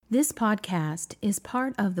This podcast is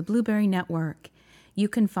part of the Blueberry Network. You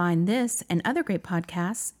can find this and other great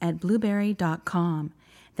podcasts at blueberry.com.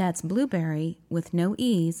 That's blueberry with no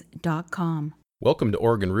e's.com. Welcome to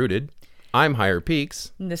Oregon Rooted. I'm Higher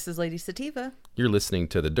Peaks. And this is Lady Sativa, You're listening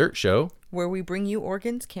to The Dirt Show, where we bring you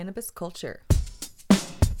Oregon's cannabis culture.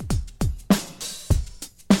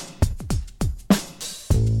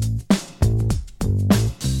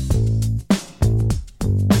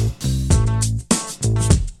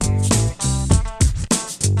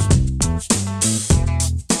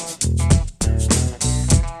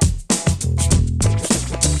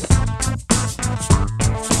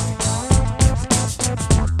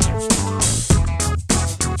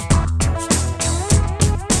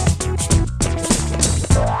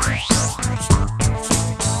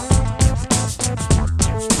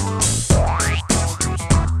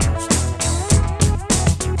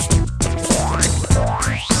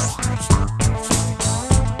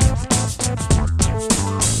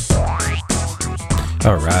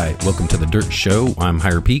 All right, welcome to The Dirt Show. I'm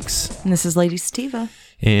Higher Peaks. And this is Lady Sativa.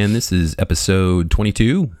 And this is episode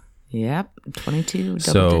 22. Yep, 22,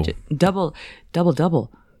 Double.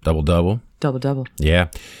 Yeah.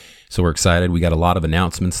 So we're excited. We got a lot of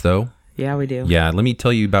announcements, though. Yeah, we do. Yeah, let me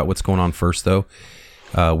tell you about what's going on first, though.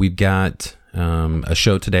 We've got a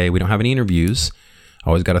show today. We don't have any interviews.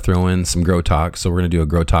 Always got to throw in some Grow Talk. So we're going to do a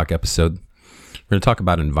Grow Talk episode. We're going to talk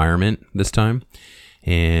about environment this time.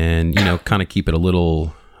 And, you know, kind of keep it a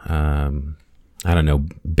little,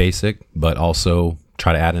 basic, but also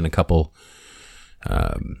try to add in a couple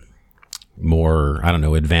more,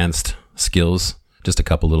 advanced skills, just a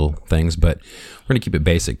couple little things. But we're going to keep it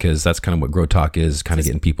basic because that's kind of what Grow Talk is, kind of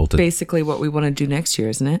getting people to... Basically what we want to do next year,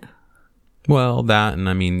 isn't it? Well, that, and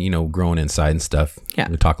I mean, you know, growing inside and stuff. Yeah.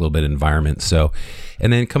 We talk a little bit environment. So,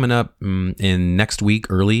 and then coming up in next week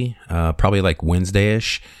early, probably like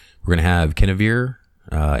Wednesday-ish, we're going to have Kenavir.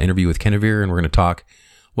 Interview with Kenavir, and we're going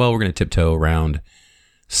to tiptoe around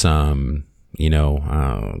some,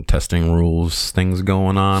 testing rules, things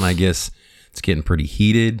going on. I guess it's getting pretty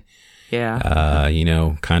heated. Yeah.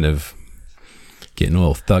 Kind of getting a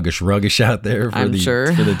little ruggish out there for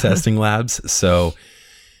the testing labs. So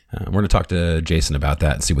we're going to talk to Jason about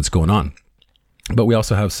that and see what's going on. But we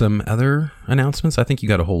also have some other announcements. I think you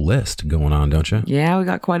got a whole list going on, don't you? Yeah, we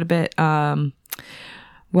got quite a bit.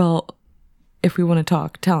 If we want to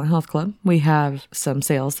talk Talent Health Club, we have some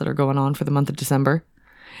sales that are going on for the month of December.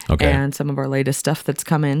 Okay. And some of our latest stuff that's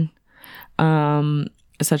come in,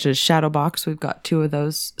 such as Shadowbox. We've got 2 of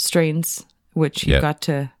those strains, which you got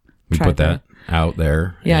to we try. We put that out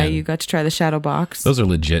there. Yeah, you got to try the Shadowbox. Those are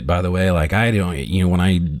legit, by the way. Like, I don't,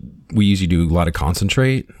 we usually do a lot of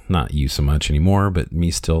concentrate, not you so much anymore, but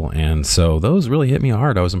me still. And so those really hit me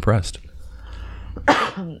hard. I was impressed.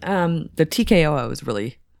 The TKO I was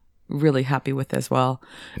really happy with as well.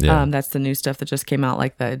 Yeah. That's the new stuff that just came out,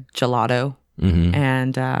 like the gelato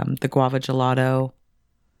and the guava gelato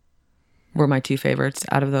were my 2 favorites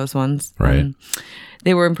out of those ones. Right.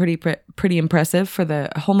 They were pretty impressive for the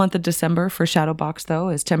whole month of December. For Shadowbox, though,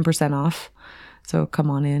 is 10% off. So come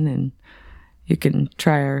on in and you can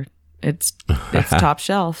try it's top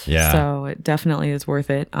shelf. Yeah. So it definitely is worth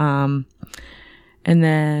it. And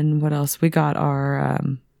then what else? We got our...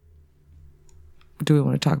 do we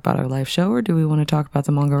want to talk about our live show, or do we want to talk about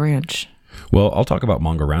the Mongo Ranch? Well, I'll talk about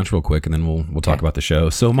Mongo Ranch real quick, and then we'll talk about the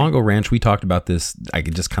show. So Mongo Ranch, we talked about this. I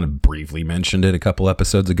just kind of briefly mentioned it a couple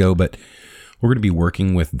episodes ago, but we're going to be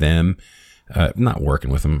working with them. Not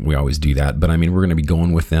working with them. We always do that. But I mean, we're going to be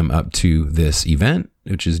going with them up to this event,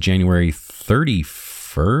 which is January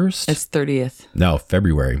 31st. It's 30th. No,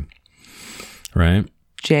 February. Right?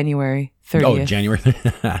 January 30th. Oh, January.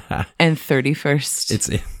 And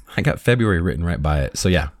 31st. I got February written right by it. So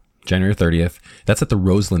yeah, January 30th. That's at the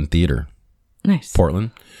Roseland Theater. Nice.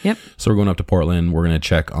 Portland. Yep. So we're going up to Portland. We're going to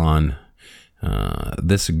check on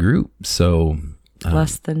this group. So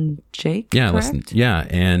Less Than Jake. Yeah. Correct?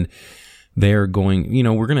 And they're going,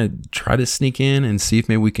 we're going to try to sneak in and see if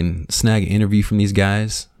maybe we can snag an interview from these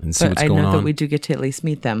guys and see what's going on. I know that we do get to at least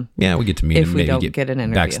meet them. Yeah, we get to meet them. If we don't get an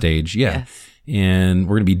interview. Backstage. Yeah. Yes. And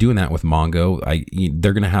we're going to be doing that with Mongo.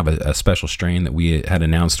 They're going to have a special strain that we had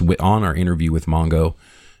announced on our interview with Mongo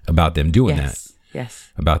about them doing that.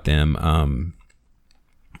 Yes. About them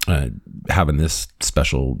having this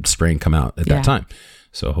special strain come out at that time.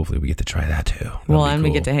 So hopefully we get to try that too.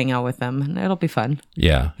 We get to hang out with them, and it'll be fun.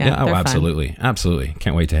 Yeah. Oh, absolutely. Fun. Absolutely.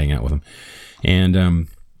 Can't wait to hang out with them. And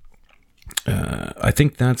I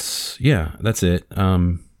think that's it.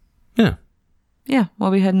 Yeah,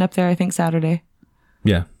 we'll be heading up there, I think, Saturday.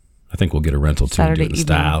 Yeah. I think we'll get a rental too. Saturday and do it in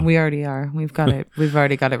evening. style. We already are. We've got it. We've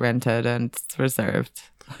already got it rented and it's reserved.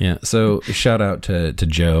 Yeah. So shout out to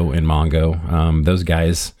Joe and Mongo. Those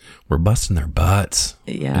guys were busting their butts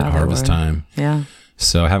Yeah, at they harvest were. time. Yeah.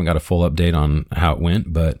 So I haven't got a full update on how it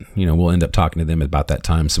went, but we'll end up talking to them about that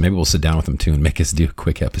time. So maybe we'll sit down with them too and make us do a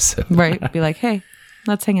quick episode. Right. Be like, hey,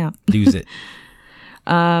 let's hang out. Use it.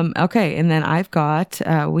 Okay. And then I've got,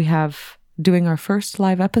 we have doing our first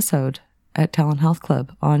live episode at Talon Health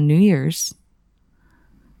Club on New Year's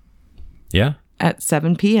Yeah. at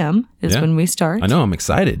 7 p.m. is Yeah. when we start. I know. I'm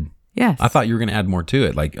excited. Yes. I thought you were going to add more to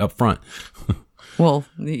it, like up front. Well,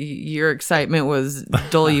 your excitement was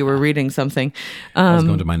dull. You were reading something. I was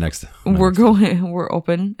going to my next. We're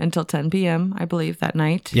open until 10 p.m. I believe that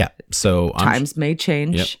night. Yeah. So Times may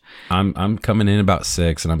change. Yep. I'm coming in about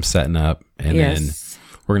 6 and I'm setting up, and then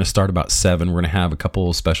we're going to start about 7. We're going to have a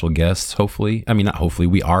couple special guests. Hopefully, I mean, not hopefully,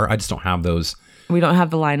 we are. I just don't have those We don't have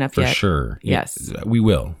the lineup for yet. sure. Yes. We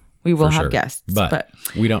will. We will for have sure. guests, but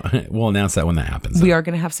we don't. We'll announce that when that happens. We are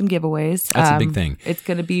going to have some giveaways. That's a big thing. It's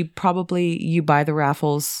going to be probably you buy the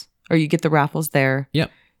raffles or you get the raffles there.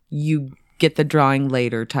 Yep. You get the drawing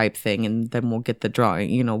later type thing, and then we'll get the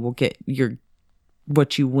drawing. We'll get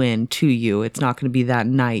what you win to you. It's not going to be that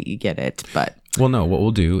night you get it, but Well, no. What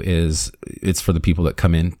we'll do is it's for the people that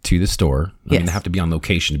come in to the store. I mean, Yes. they have to be on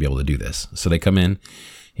location to be able to do this. So they come in,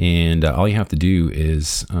 and all you have to do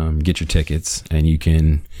is get your tickets, and you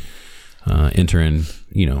can enter in.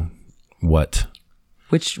 What.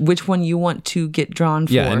 which one you want to get drawn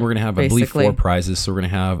for? Yeah, and we're gonna have I believe 4 prizes. So we're gonna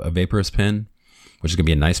have a Vaporous pen, which is gonna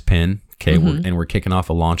be a nice pen. Okay, Mm-hmm. we're kicking off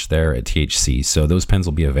a launch there at THC. So those pens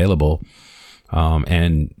will be available.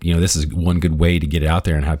 And this is one good way to get it out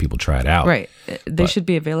there and have people try it out. Right. They should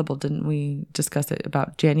be available. Didn't we discuss it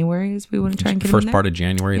about January as we want to try and get First them in part there? of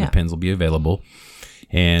January, Yeah. the pens will be available.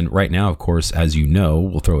 And right now, of course, as you know,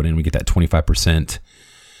 we'll throw it in. We get that 25%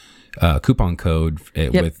 coupon code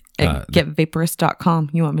with getvaporous.com.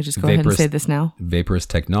 You want me to just go ahead and Vaporous- say this now?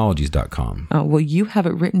 VaporousTechnologies.com. Oh, well, you have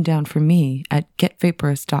it written down for me at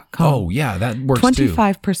getvaporous.com. Oh, yeah, that works too.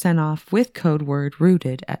 25% off with code word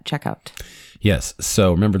rooted at checkout. Yes.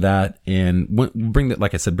 So remember that, and bring that.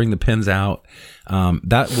 Like I said, bring the pens out.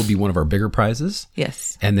 That will be one of our bigger prizes.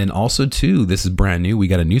 Yes. And then also too, this is brand new. We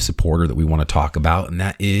got a new supporter that we want to talk about, and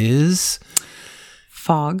that is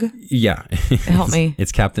Fog. Help me.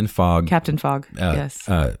 It's Captain Fog. Captain Fog. Yes.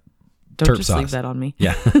 Terp Don't just sauce. leave that on me.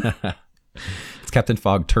 Yeah. It's Captain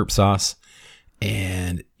Fog Terp Sauce,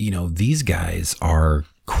 and these guys are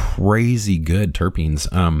crazy good terpenes.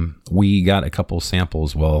 We got a couple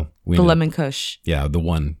samples. Well, The Lemon Kush. Yeah, the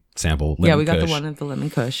one sample. Yeah, we got Kush, the one of the Lemon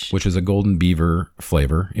Kush. which is a Golden Beaver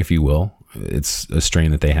flavor, if you will. It's a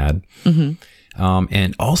strain that they had. Mm-hmm.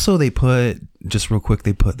 And also they put, just real quick,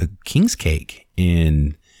 they put the King's Cake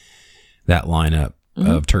in that lineup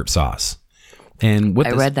of terp sauce. And what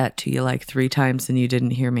I read that to you like 3 times and you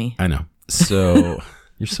didn't hear me. I know. So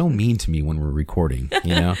you're so mean to me when we're recording,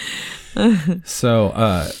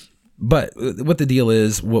 So, but what the deal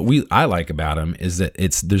is, I like about them is that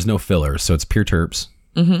there's no filler, so it's pure terps.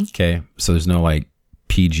 Mm-hmm. Okay, so there's no like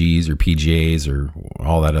PGs or PGAs or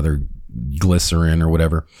all that other glycerin or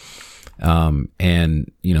whatever,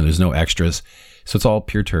 and there's no extras, so it's all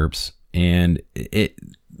pure terps. And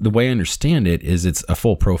the way I understand it is it's a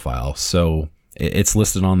full profile, so it's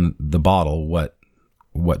listed on the bottle what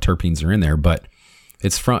terpenes are in there, but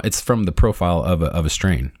it's from the profile of a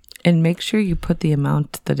strain. And make sure you put the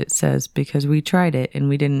amount that it says, because we tried it and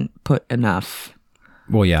we didn't put enough.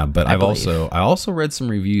 Well, yeah, but I believe. also read some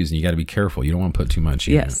reviews, and you got to be careful. You don't want to put too much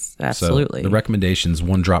in. Yes, absolutely. So the recommendation's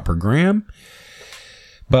 1 drop per gram.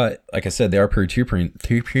 But like I said, they are pure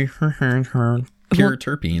terpenes.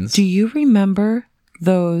 Do you remember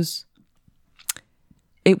those?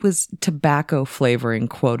 It was tobacco flavoring,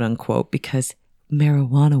 quote unquote, because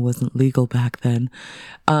marijuana wasn't legal back then.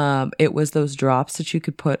 It was those drops that you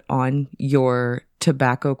could put on your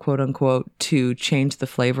tobacco, quote unquote, to change the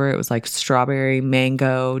flavor. It was like strawberry,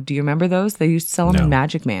 mango. Do you remember those? They used to sell them No. in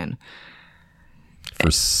Magic Man. For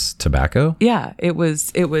tobacco? Yeah, it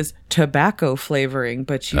was tobacco flavoring,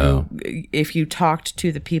 but if you talked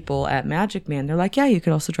to the people at Magic Man, they're like, yeah, you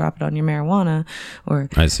could also drop it on your marijuana or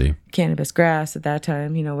I see. cannabis grass at that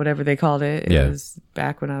time, whatever they called it. It Yeah. was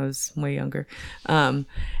back when I was way younger.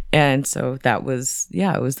 And so that was,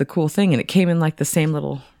 it was the cool thing. And it came in like the same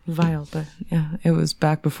little vial, but yeah, it was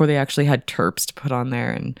back before they actually had terps to put on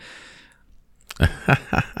there. And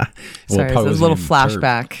sorry, it was a little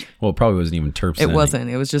flashback. Well, it probably wasn't even terps. It then. wasn't.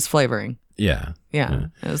 It was just flavoring. Yeah. Yeah.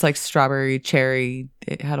 It was like strawberry, cherry.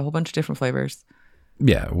 It had a whole bunch of different flavors.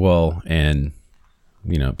 Yeah. Well, and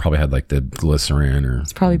it probably had like the glycerin or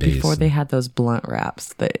It's probably base. before they had those blunt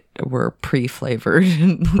wraps that were pre-flavored.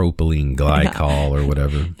 Propylene glycol or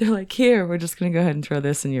whatever. They're like, here, we're just going to go ahead and throw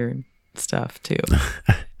this in your stuff too.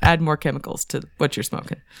 Add more chemicals to what you're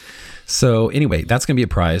smoking. So anyway, that's going to be a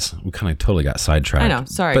prize. We kind of totally got sidetracked. I know,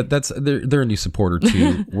 sorry. But they're a new supporter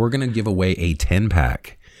too. We're going to give away a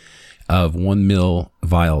 10-pack of 1 ml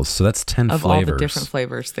vials. So that's 10 of flavors. all the different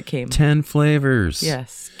flavors that came. 10 flavors.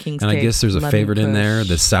 Yes. King's And Cake, I guess there's a Lemon favorite in Kush. there.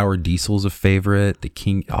 The Sour Diesel's a favorite. The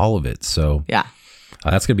King, all of it. So Yeah.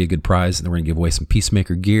 that's going to be a good prize. And then we're going to give away some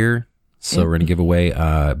Peacemaker gear. So we're going to give away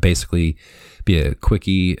basically be a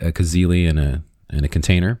quickie, a Kazili, and a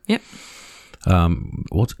container. Yep.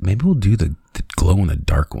 Maybe we'll do the glow in the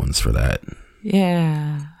dark ones for that.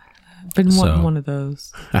 Yeah. Been wanting one of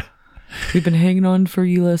those. We've been hanging on for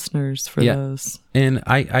you listeners for those. And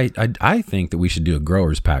I think that we should do a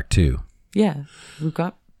growers pack too. Yeah. We've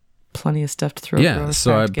got plenty of stuff to throw. Yeah.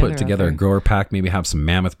 So I put together a grower pack, maybe have some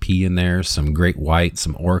Mammoth P in there, some Great White,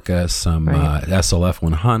 some Orca, some SLF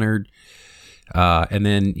 100. And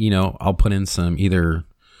then, I'll put in some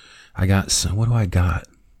I got some, what do I got?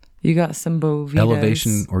 You got some Bovitas.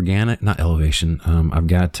 Elevation Organic, not Elevation. I've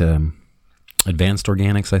got Advanced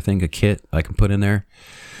Organics, I think, a kit I can put in there.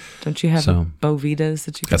 Don't you have Bovitas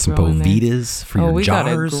that you can got some throw in there? Bovitas for your we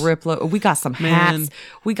jars. Got a grip load. We got some hats.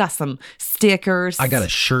 We got some stickers. I got a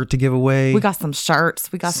shirt to give away. We got some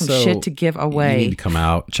shirts. We got some shit to give away. You need to come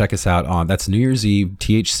out. Check us out on, that's New Year's Eve,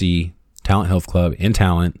 THC, Talent Health Club in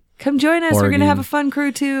Talent. Come join us. Oregon. We're going to have a fun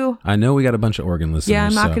crew too. I know we got a bunch of Oregon listeners. Yeah,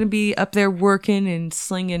 I'm not going to be up there working and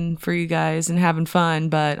slinging for you guys and having fun,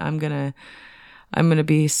 but I'm going to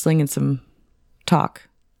be slinging some talk.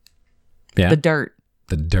 Yeah. The dirt.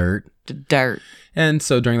 And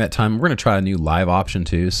so during that time, we're going to try a new live option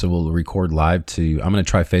too. So we'll record live I'm going to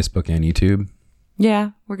try Facebook and YouTube.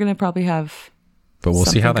 Yeah, we're going to probably have. But we'll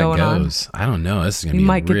see how that goes. I don't know. This is going to be a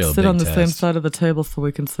real big test. You might get to sit on the same side of the table so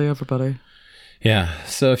we can see everybody. Yeah.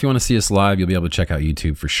 So if you want to see us live, you'll be able to check out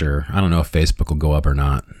YouTube for sure. I don't know if Facebook will go up or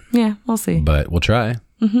not. Yeah, we'll see. But we'll try.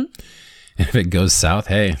 Mm-hmm. And if it goes south,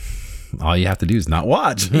 hey, all you have to do is not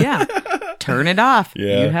watch. Yeah. Turn it off.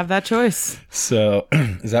 Yeah. You have that choice. So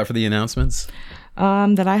is that for the announcements?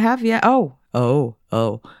 That I have? Yeah.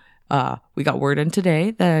 We got word in today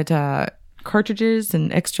that cartridges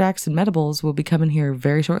and extracts and medibles will be coming here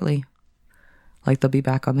very shortly. Like they'll be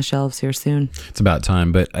back on the shelves here soon. It's about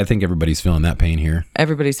time, but I think everybody's feeling that pain here.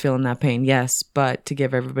 Everybody's feeling that pain, yes. But to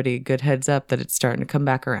give everybody a good heads up that it's starting to come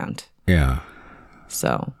back around. Yeah.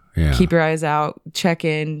 So keep your eyes out. Check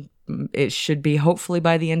in. It should be hopefully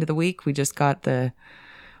by the end of the week. We just got the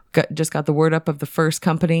word up of the first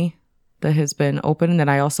company that has been open. And then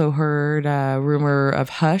I also heard a rumor of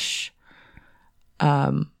Hush,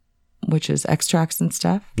 which is extracts and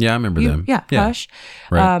stuff. Yeah, I remember them. Yeah, Hush.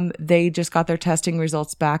 Right. They just got their testing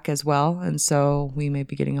results back as well. And so we may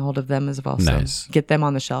be getting a hold of them as well. Nice. So get them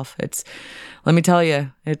on the shelf. Let me tell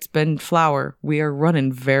you, it's been flour. We are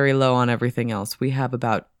running very low on everything else. We have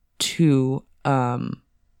about two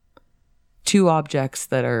objects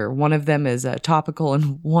that are, one of them is topical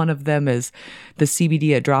and one of them is the CBD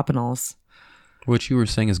Adropanols. Which you were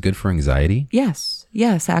saying is good for anxiety? Yes.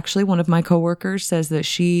 Actually, one of my coworkers says that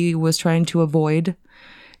she was trying to avoid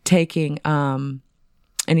taking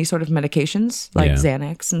any sort of medications like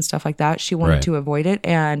Xanax and stuff like that. She wanted to avoid it.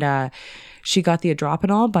 And she got the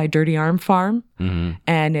Adropanol by Dirty Arm Farm. Mm-hmm.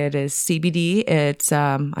 And it is CBD. It's,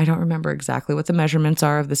 I don't remember exactly what the measurements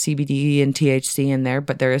are of the CBD and THC in there,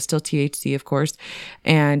 but there is still THC, of course.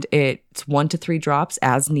 And it's 1 to 3 drops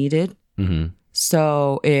as needed. Mm-hmm.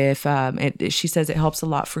 So if she says it helps a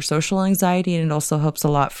lot for social anxiety, and it also helps a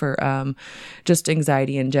lot for just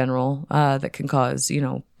anxiety in general that can cause,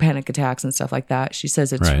 panic attacks and stuff like that. She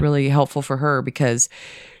says it's really helpful for her because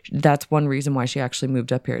that's one reason why she actually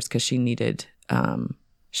moved up here is because she needed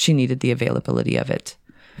the availability of it.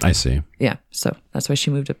 I see. Yeah. So that's why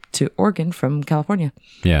she moved up to Oregon from California.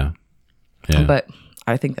 Yeah. But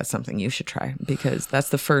I think that's something you should try because that's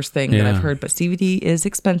the first thing that I've heard. But CBD is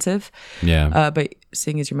expensive. Yeah. But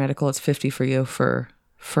seeing as you're medical, it's $50 for you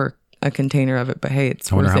for a container of it. But hey,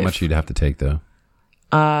 it's I wonder worth how it. much you'd have to take though.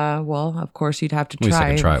 Well, of course you'd have to At least I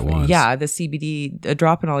can try it once. Yeah, the CBD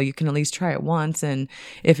Adropanol, you can at least try it once, and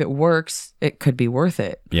if it works, it could be worth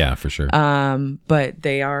it. Yeah, for sure. But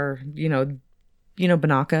they are,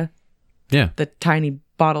 Banaka. Yeah. The tiny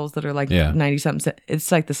bottles that are like 90 something.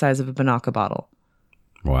 It's like the size of a Banaka bottle.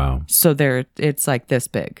 Wow. So it's like this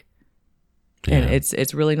big. Yeah. And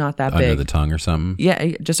it's really not that big. Under the tongue or something?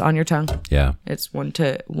 Yeah, just on your tongue. Yeah. It's 1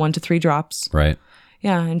 to 3 drops. Right.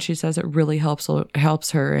 Yeah, and she says it really helps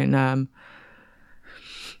her, and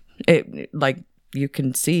it like you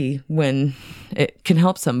can see when it can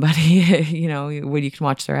help somebody, you know, when you can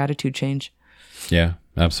watch their attitude change. Yeah,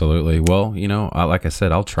 absolutely. Well, you know, like I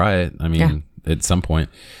said, I'll try it. I mean, at some point.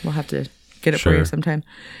 We'll have to get it for you sometime.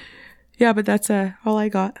 Yeah, but that's all I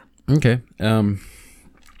got. Okay.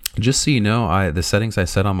 Just so you know, the settings I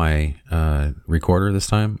set on my recorder this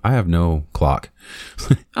time, I have no clock.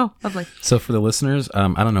 Oh, lovely. So for the listeners,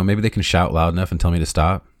 I don't know, maybe they can shout loud enough and tell me to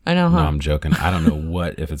stop. I know, huh? No, I'm joking. I don't know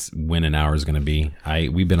when an hour is going to be.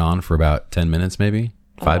 We've been on for about 10 minutes, maybe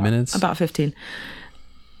 5 minutes. About 15,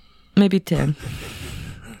 maybe 10,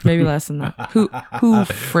 maybe less than that. Who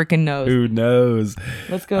freaking knows? Who knows?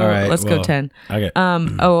 Let's go. All right, let's go 10. Okay.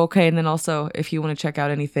 Okay. And then also, if you want to check out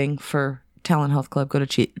anything for Talent Health Club, go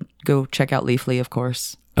check out Leafly, of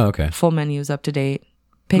course. Oh, okay. Full menu's up to date.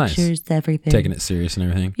 Pictures, everything. Taking it serious and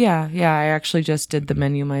everything. Yeah. I actually just did the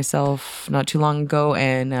menu myself not too long ago,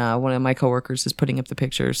 and one of my coworkers is putting up the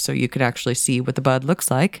pictures so you could actually see what the bud looks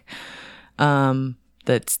like.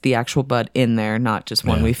 That's the actual bud in there, not just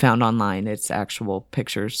one we found online. It's actual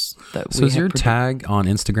pictures that So is your tag on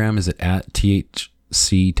Instagram, is it at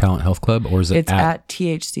THC Talent Health Club, or is it at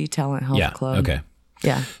THC Talent Health Club? Okay.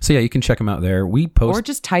 Yeah. So yeah, you can check them out there. We post, or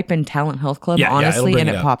just type in Talent Health Club, honestly, and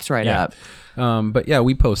it pops right up. But yeah,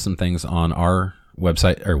 we post some things on our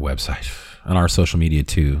website, on our social media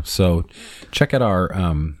too. So check out our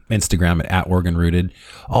Instagram at Oregon Rooted.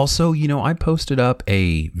 Also, you know, I posted up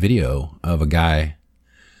a video of a guy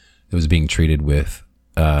that was being treated with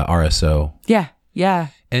RSO. Yeah.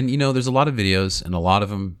 And you know, there's a lot of videos, and a lot of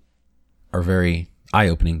them are very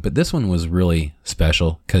eye-opening, but this one was really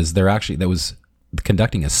special because that was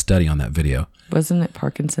conducting a study on that video. Wasn't it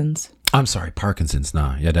Parkinson's? I'm sorry, Parkinson's.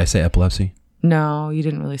 Nah. Yeah, did I say epilepsy? No, you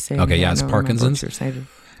didn't really say. Okay, yeah, it's Parkinson's.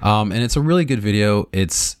 And it's a really good video.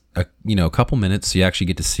 It's a couple minutes, so you actually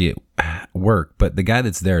get to see it work. But the guy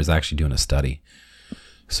that's there is actually doing a study.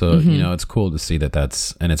 So, you know, it's cool to see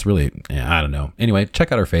and it's really, I don't know. Anyway,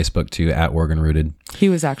 check out our Facebook too, at Oregon Rooted. He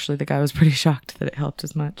was actually, the guy was pretty shocked that it helped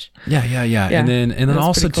as much. Yeah. And then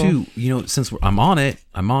also too, you know, since I'm on it,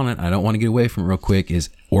 I don't want to get away from it real quick, is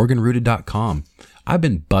OregonRooted.com. I've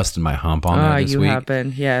been busting my hump on there this week. You have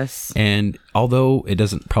been, yes. And although it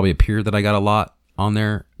doesn't probably appear that I got a lot on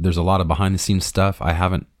there, there's a lot of behind the scenes stuff I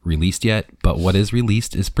haven't released yet, but what is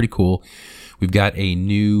released is pretty cool. We've got a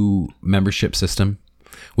new membership system,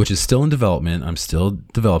 which is still in development. I'm still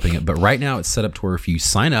developing it, but right now it's set up to where if you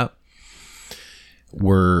sign up,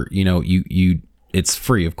 it's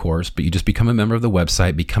free, of course, but you just become a member of the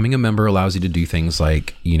website. Becoming a member allows you to do things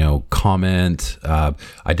like, you know, comment.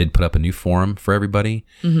 I did put up a new forum for everybody.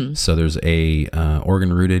 Mm-hmm. So there's a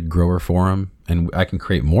Oregon Rooted grower forum, and I can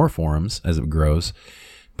create more forums as it grows.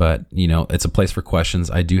 But, you know, it's a place for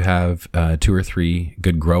questions. I do have 2 or 3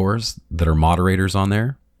 good growers that are moderators on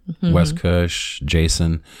there. Mm-hmm. Wes Cush,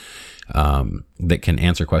 Jason, that can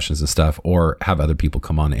answer questions and stuff, or have other people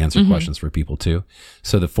come on and answer questions for people too.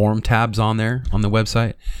 So the forum tab's on there on the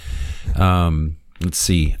website. Let's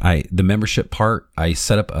see. The membership part, I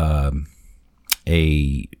set up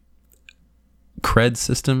a cred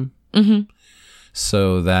system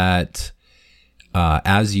so that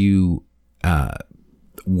as you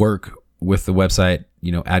work with the website,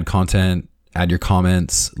 you know, add content, add your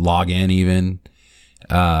comments, log in even,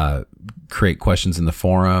 create questions in the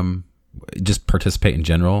forum, just participate in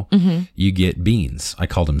general, you get beans. I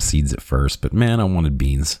called them seeds at first, but man, I wanted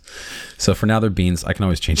beans. So for now they're beans. I can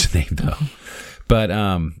always change the name though. But,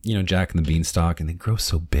 you know, Jack and the Beanstalk, and they grow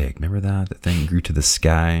so big. Remember that? That thing grew to the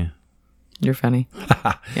sky. You're funny.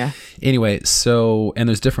 Yeah. Anyway, and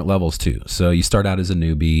there's different levels too. So you start out as a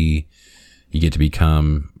newbie, you get to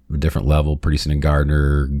become a different level, producing a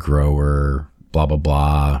gardener, grower, blah, blah,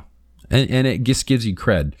 blah. And it just gives you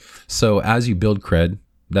cred. So as you build cred,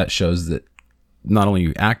 that shows that not only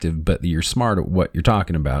you're active, but that you're smart at what you're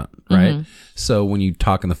talking about, right? Mm-hmm. So when you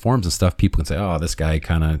talk in the forums and stuff, people can say, oh, this guy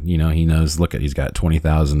kind of, you know, he knows, he's got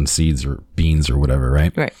 20,000 seeds or beans or whatever,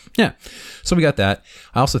 right? Right. Yeah. So we got that.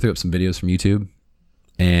 I also threw up some videos from YouTube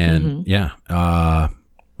and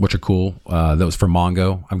which are cool. That was for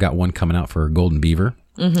Mongo. I've got one coming out for Golden Beaver.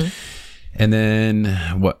 Mm-hmm. And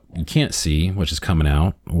then what you can't see, which is coming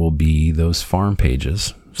out, will be those farm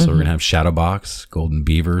pages. So we're going to have Shadowbox, Golden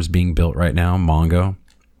Beavers being built right now, Mongo.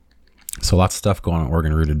 So lots of stuff going on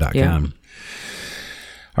OregonRooted.com. Yeah.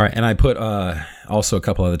 All right. And I put also a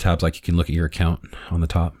couple other tabs, like you can look at your account on the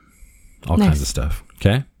top. All kinds of stuff.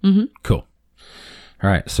 Okay? Mm-hmm. Cool. All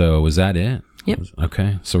right. So was that it? Yep.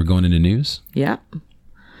 Okay. So we're going into news? Yeah.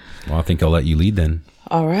 Well, I think I'll let you lead then.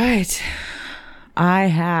 All right. I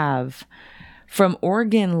have from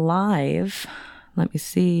Oregon Live, let me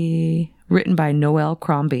see, written by Noel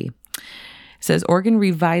Crombie. It says Oregon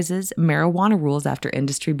revises marijuana rules after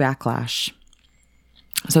industry backlash.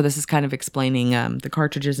 So this is kind of explaining the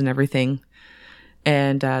cartridges and everything,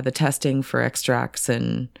 and the testing for extracts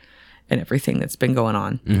and everything that's been going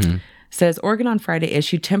on. Mm-hmm. Says Oregon on Friday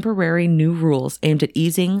issued temporary new rules aimed at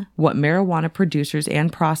easing what marijuana producers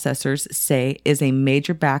and processors say is a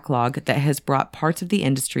major backlog that has brought parts of the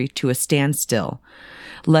industry to a standstill,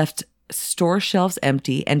 left store shelves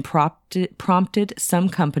empty, and prompted some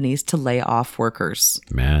companies to lay off workers.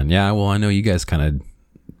 Man, yeah, well, I know you guys kind of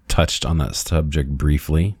touched on that subject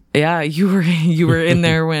briefly. Yeah, you were in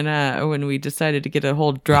there when we decided to get a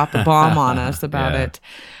whole drop a bomb on us about it.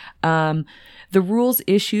 The rules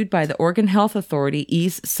issued by the Oregon Health Authority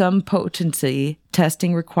ease some potency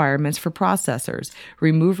testing requirements for processors,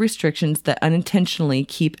 remove restrictions that unintentionally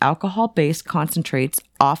keep alcohol-based concentrates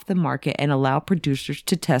off the market, and allow producers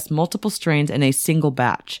to test multiple strains in a single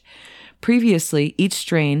batch. Previously, each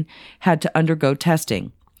strain had to undergo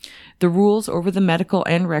testing. The rules over the medical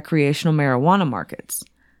and recreational marijuana markets.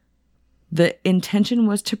 The intention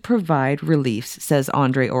was to provide reliefs, says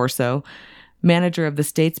Andre Orso, manager of the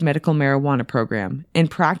state's medical marijuana program. In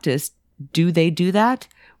practice, do they do that?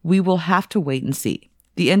 We will have to wait and see.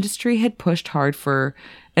 The industry had pushed hard for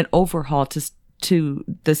an overhaul to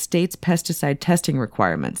the state's pesticide testing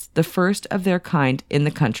requirements, the first of their kind in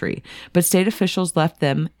the country, but state officials left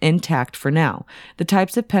them intact for now. The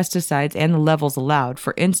types of pesticides and the levels allowed,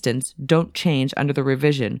 for instance, don't change under the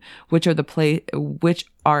revision, which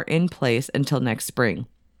are in place until next spring.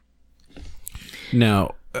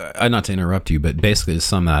 Now, not to interrupt you, but basically to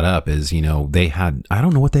sum that up is, they had, I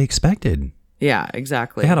don't know what they expected. Yeah,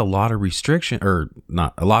 exactly. They had a lot of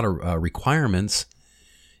requirements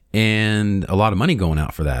and a lot of money going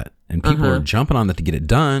out for that. And people are jumping on that to get it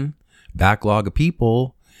done, backlog of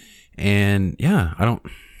people. And yeah,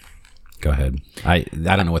 go ahead. I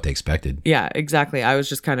don't know what they expected. Yeah, exactly. I was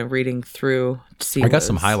just kind of reading through to see. I got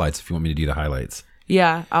some highlights if you want me to do the highlights.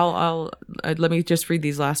 Yeah, I'll let me just read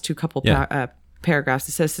these last two couple paragraphs.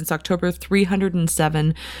 It says, since October,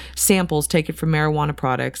 307 samples taken from marijuana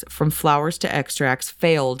products, from flowers to extracts,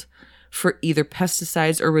 failed for either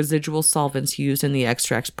pesticides or residual solvents used in the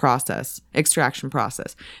extraction process.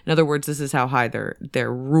 In other words, this is how high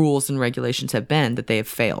their rules and regulations have been, that they have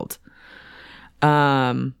failed.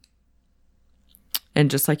 And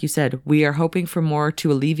just like you said, we are hoping for more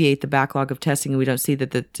to alleviate the backlog of testing, and we don't see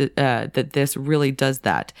that this really does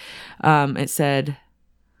that. It said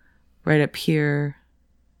right up here,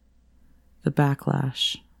 the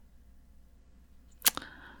backlash.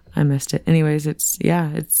 I missed it. Anyways,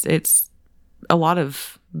 it's a lot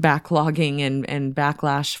of backlogging and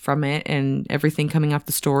backlash from it, and everything coming off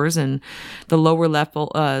the stores, and the lower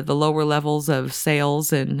levels of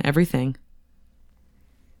sales and everything.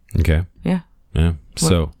 Okay. Yeah. Yeah.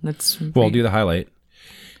 So I'll do the highlight.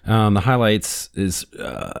 The highlights is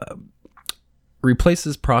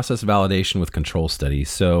replaces process validation with control study.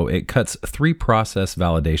 So it cuts 3 process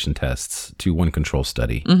validation tests to 1 control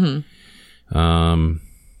study. Mm-hmm.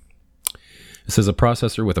 It says a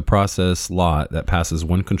processor with a process lot that passes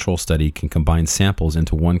 1 control study can combine samples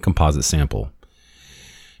into 1 composite sample,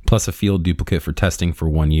 plus a field duplicate for testing for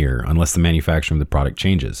 1 year, unless the manufacturer of the product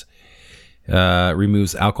changes.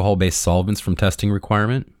 Removes alcohol-based solvents from testing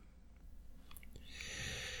requirement.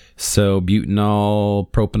 So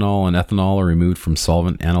butanol, propanol, and ethanol are removed from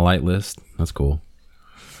solvent analyte list. That's cool.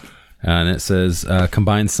 And it says,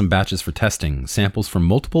 combines some batches for testing. Samples from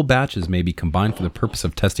multiple batches may be combined for the purpose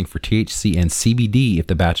of testing for THC and CBD if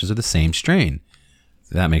the batches are the same strain.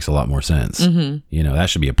 That makes a lot more sense. Mm-hmm. That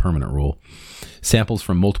should be a permanent rule. Samples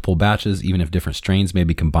from multiple batches, even if different strains, may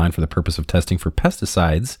be combined for the purpose of testing for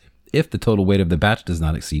pesticides if the total weight of the batch does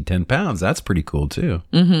not exceed 10 pounds. That's pretty cool, too.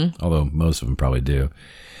 Mm-hmm. Although most of them probably do.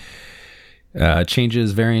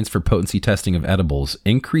 Changes variance for potency testing of edibles.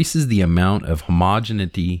 Increases the amount of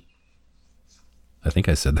homogeneity. I think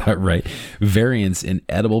I said that right. Variance in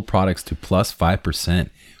edible products to plus 5%.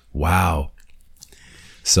 Wow.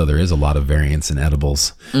 So there is a lot of variance in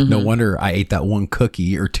edibles. Mm-hmm. No wonder I ate that 1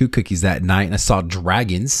 cookie or 2 cookies that night and I saw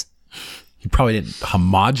dragons. You probably didn't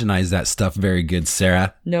homogenize that stuff very good,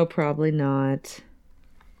 Sarah. No, probably not.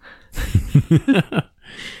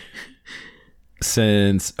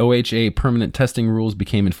 Since OHA permanent testing rules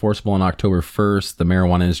became enforceable on October 1st, the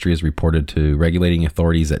marijuana industry has reported to regulating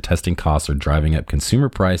authorities that testing costs are driving up consumer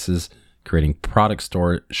prices, creating product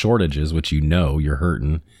shortages, which you're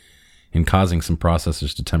hurting, and causing some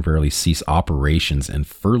processors to temporarily cease operations and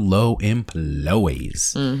furlough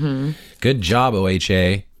employees. Mm-hmm. Good job,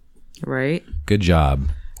 OHA. Right. Good job.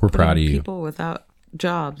 We're proud of you. People without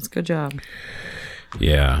jobs. Good job.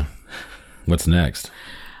 Yeah. What's next?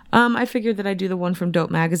 I figured that I'd do the one from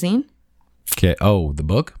Dope Magazine. Okay. Oh, the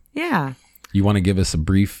book? Yeah. You want to give us a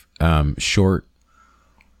brief, short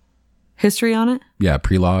history on it? Yeah,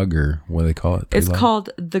 prelogue, or what do they call it? It's Prelogue? called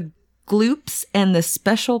The Gloops and the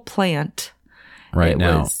Special Plant. Right.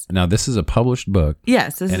 Now this is a published book.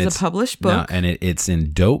 Yes, this is a published book. And it's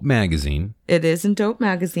in Dope Magazine. It is in Dope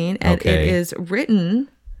Magazine, and Okay. it is written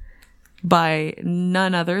by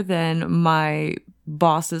none other than my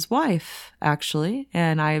boss's wife, actually.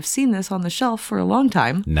 And I have seen this on the shelf for a long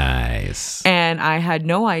time. Nice. And I had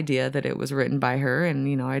no idea that it was written by her. And,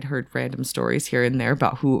 you know, I'd heard random stories here and there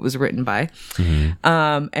about who it was written by.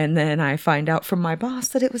 Mm-hmm. And then I find out from my boss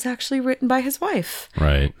that it was actually written by his wife.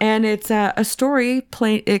 Right. And it's a story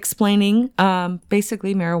explaining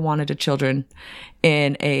basically marijuana to children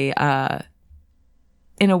in a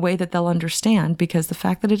way that they'll understand, because the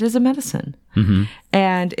fact that it is a medicine. Mm-hmm.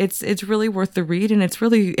 And it's really worth the read, and it's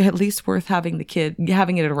really at least worth having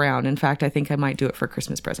it around. In fact, I think I might do it for a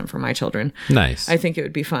Christmas present for my children. Nice. I think it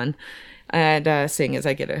would be fun. And seeing as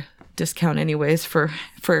I get a discount anyways for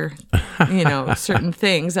certain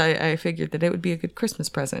things, I figured that it would be a good Christmas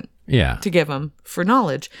present. Yeah. To give them for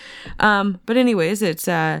knowledge. But anyways, it's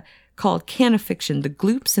called Canifiction, The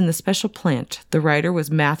Gloops and the Special Plant. The writer was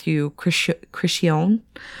Matthew Crichione.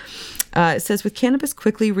 It says, with cannabis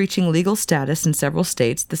quickly reaching legal status in several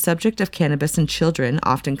states, the subject of cannabis in children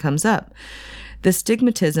often comes up. The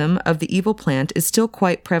stigmatism of the evil plant is still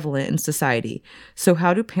quite prevalent in society. So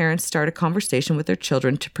how do parents start a conversation with their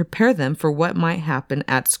children to prepare them for what might happen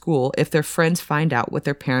at school if their friends find out what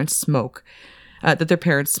their parents smoke, that their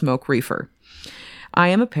parents smoke reefer? I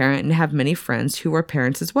am a parent and have many friends who are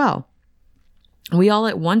parents as well. We all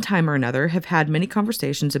at one time or another have had many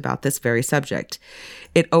conversations about this very subject.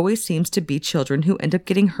 It always seems to be children who end up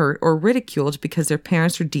getting hurt or ridiculed because their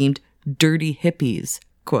parents are deemed dirty hippies,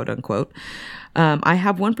 quote unquote. I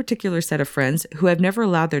have one particular set of friends who have never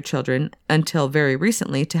allowed their children, until very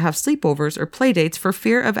recently, to have sleepovers or play dates for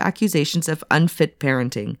fear of accusations of unfit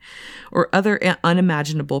parenting or other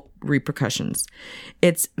unimaginable repercussions.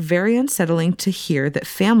 It's very unsettling to hear that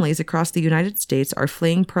families across the United States are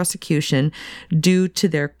fleeing prosecution due to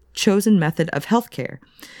their chosen method of healthcare.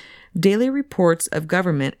 Daily reports of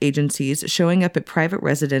government agencies showing up at private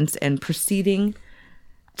residents and proceeding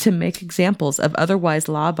to make examples of otherwise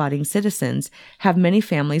law-abiding citizens have many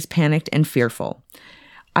families panicked and fearful.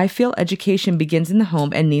 I feel education begins in the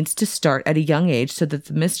home and needs to start at a young age so that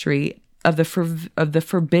the mystery of the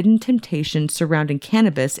forbidden temptation surrounding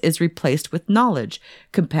cannabis is replaced with knowledge,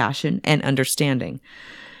 compassion, and understanding.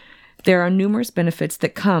 There are numerous benefits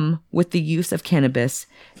that come with the use of cannabis,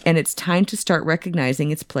 and it's time to start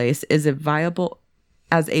recognizing its place as a viable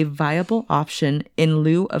option in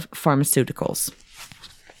lieu of pharmaceuticals.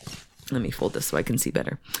 Let me fold this so I can see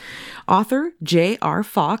better. Author J.R.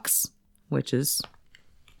 Fox, which is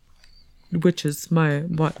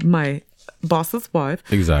my boss's wife,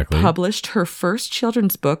 exactly, published her first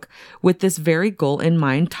children's book with this very goal in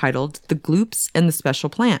mind, titled The Gloops and the Special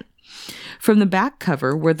Plant. From the back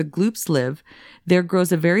cover, where the gloops live, there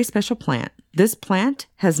grows a very special plant. This plant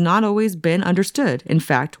has not always been understood. In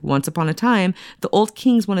fact, once upon a time, the old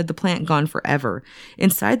kings wanted the plant gone forever.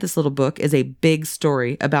 Inside this little book is a big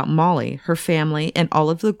story about Molly, her family, and all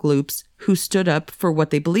of the gloops who stood up for what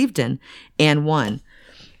they believed in and won.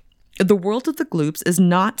 The world of the gloops is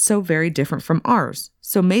not so very different from ours,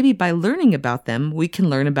 so maybe by learning about them, we can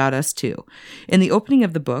learn about us too. In the opening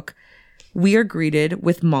of the book, we are greeted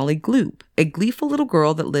with Molly Gloop, a gleeful little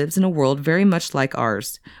girl that lives in a world very much like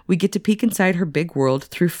ours. We get to peek inside her big world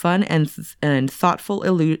through fun and thoughtful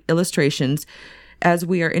illustrations as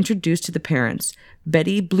we are introduced to the parents,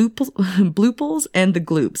 Betty Blooples and the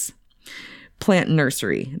Gloops. Plant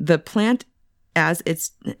nursery. The plant, as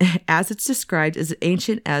it's described, is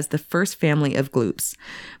ancient as the first family of gloops.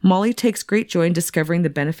 Molly takes great joy in discovering the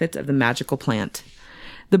benefits of the magical plant.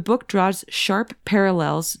 The book draws sharp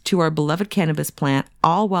parallels to our beloved cannabis plant,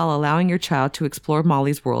 all while allowing your child to explore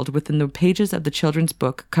Molly's world within the pages of the children's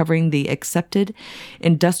book, covering the accepted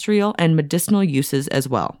industrial and medicinal uses as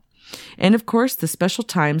well. And of course, the special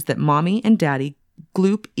times that Mommy and Daddy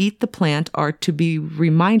Gloop eat the plant are to be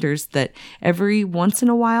reminders that every once in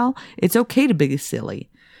a while, it's okay to be silly.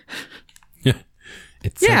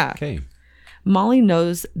 It's okay. Molly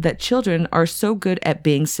knows that children are so good at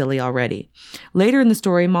being silly already. Later in the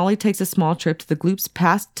story, Molly takes a small trip to the Gloops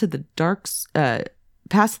past the dark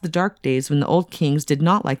days when the old kings did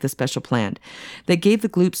not like the special plant. They gave the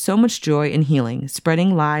Gloops so much joy and healing,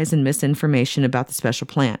 spreading lies and misinformation about the special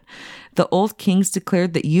plant. The old kings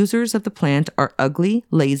declared that users of the plant are ugly,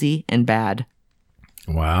 lazy, and bad.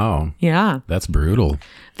 Wow. Yeah. That's brutal.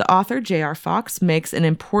 The author, J.R. Fox, makes an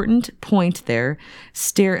important point there,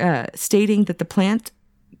 stating that the plant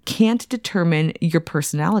can't determine your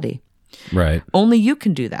personality. Right. Only you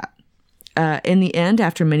can do that. In the end,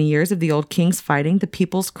 after many years of the old kings fighting, the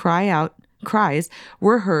people's cries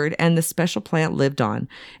were heard and the special plant lived on.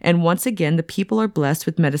 And once again, the people are blessed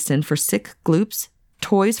with medicine for sick gloops,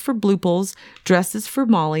 toys for blooples, dresses for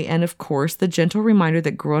Molly, and of course, the gentle reminder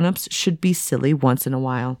that grown-ups should be silly once in a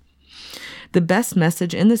while. The best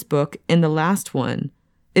message in this book is the last one.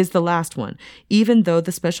 Even though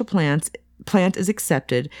the special plant is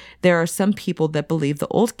accepted, there are some people that believe the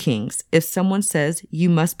old kings. If someone says, you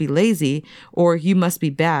must be lazy or you must be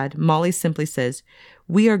bad, Molly simply says,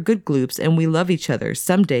 we are good gloops and we love each other.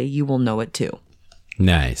 Someday you will know it too.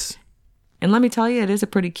 Nice. And let me tell you, it is a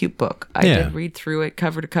pretty cute book. I did read through it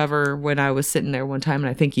cover to cover when I was sitting there one time, and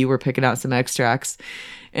I think you were picking out some extracts.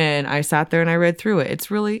 And I sat there and I read through it.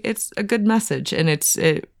 It's a good message. And if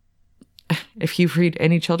you read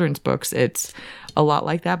any children's books, it's a lot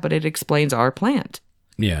like that, but it explains our plant.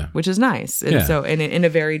 Yeah. Which is nice. And so in a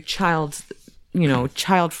very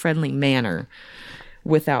child-friendly manner,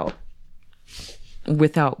 without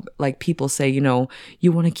like people say, you want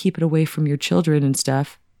to keep it away from your children and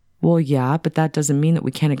stuff. Well, yeah, but that doesn't mean that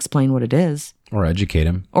we can't explain what it is. Or educate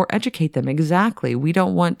them. Exactly. We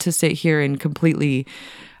don't want to sit here and completely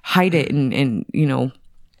hide it and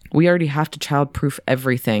we already have to childproof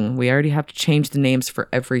everything. We already have to change the names for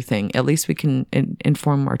everything. At least we can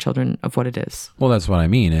inform our children of what it is. Well, that's what I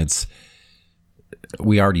mean.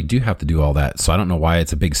 We already do have to do all that. So I don't know why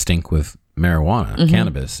it's a big stink with marijuana,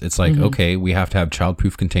 cannabis. It's like, okay, we have to have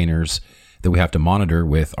childproof containers that we have to monitor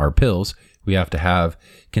with our pills. We have to have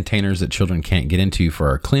containers that children can't get into for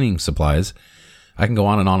our cleaning supplies. I can go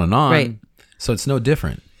on and on and on. Right. So it's no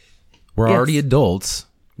different. We're already adults.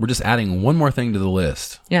 We're just adding one more thing to the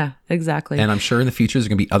list. Yeah, exactly. And I'm sure in the future there's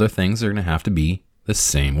going to be other things that are going to have to be the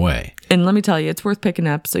same way. And let me tell you, it's worth picking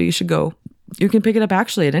up. So you should go. You can pick it up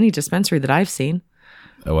actually at any dispensary that I've seen.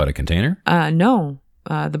 Oh, what, a container? No,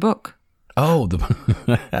 the book. Oh,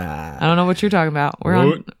 I don't know what you're talking about.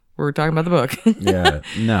 We're talking about the book. Yeah.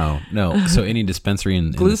 No. So any dispensary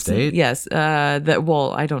in the state? Yes. I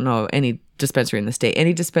don't know any dispensary in the state.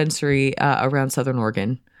 Any dispensary around Southern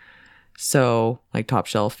Oregon. So like Top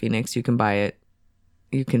Shelf, Phoenix, you can buy it.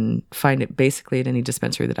 You can find it basically at any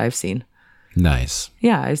dispensary that I've seen. Nice.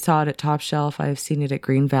 Yeah, I saw it at Top Shelf. I've seen it at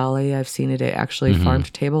Green Valley. I've seen it at actually Farm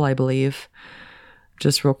to Table, I believe.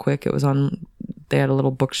 Just real quick, they had a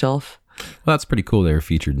little bookshelf. Well, that's pretty cool. They were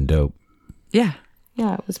featured in Dope. Yeah,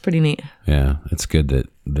 it was pretty neat. Yeah, it's good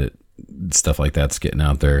that stuff like that's getting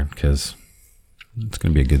out there because it's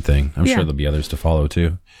going to be a good thing. I'm sure there'll be others to follow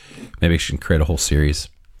too. Maybe we should create a whole series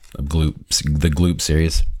of the Gloop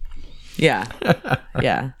series. Yeah,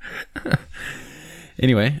 yeah.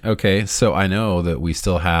 Anyway, okay, so I know that we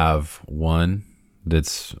still have one.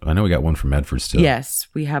 I know we got one from Medford still. Yes,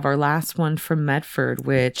 we have our last one from Medford,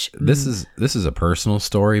 which this is a personal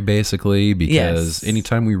story basically because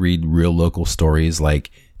anytime we read real local stories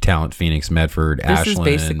like Talent Phoenix, Medford, Ashland,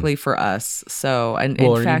 this is basically for us. So, and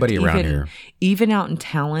in fact, anybody around here, even out in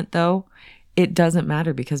Talent though, it doesn't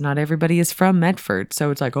matter because not everybody is from Medford.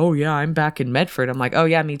 So it's like, oh yeah, I'm back in Medford. I'm like, oh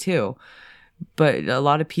yeah, me too. But a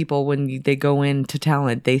lot of people, when they go into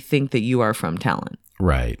Talent, they think that you are from Talent.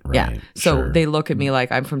 Right. Yeah. So they look at me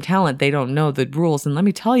like I'm from Talent. They don't know the rules. And let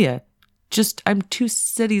me tell you, I'm 2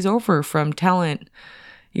 cities over from Talent,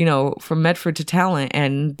 from Medford to Talent.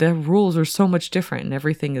 And the rules are so much different and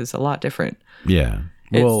everything is a lot different. Yeah.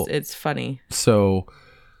 Well, it's funny. So,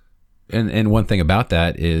 and one thing about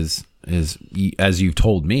that is as you've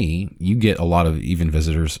told me, you get a lot of even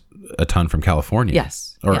visitors, a ton from California.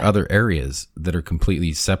 Yes. Or other areas that are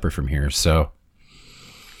completely separate from here. So,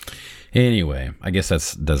 anyway, I guess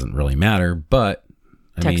that doesn't really matter, but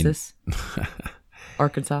Texas,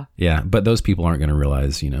 Arkansas. Yeah, but those people aren't going to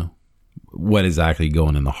realize, what is actually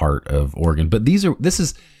going in the heart of Oregon. But this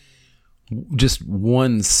is just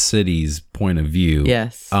one city's point of view.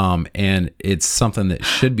 Yes. And it's something that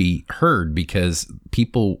should be heard because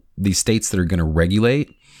these states that are going to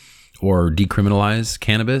regulate or decriminalize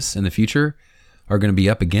cannabis in the future are going to be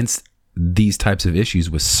up against these types of issues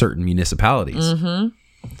with certain municipalities. Mm-hmm.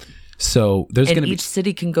 So there's going to be each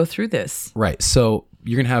city can go through this. Right. So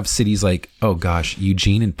you're going to have cities like, oh gosh,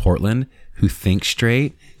 Eugene and Portland who think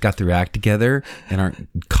straight, got their act together and aren't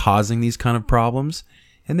causing these kind of problems.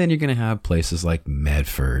 And then you're going to have places like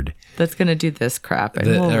Medford that's going to do this crap and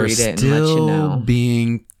we'll read it and let you know.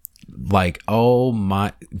 Being like, oh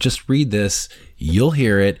my, just read this. You'll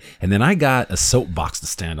hear it. And then I got a soapbox to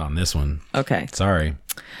stand on this one. Okay. Sorry.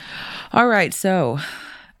 All right. So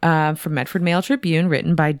from Medford Mail Tribune,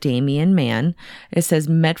 written by Damian Mann, it says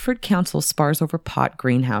Medford Council spars over pot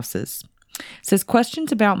greenhouses. It says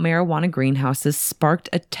questions about marijuana greenhouses sparked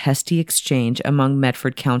a testy exchange among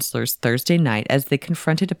Medford councilors Thursday night as they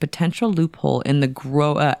confronted a potential loophole in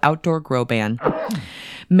the outdoor grow ban.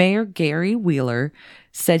 Mayor Gary Wheeler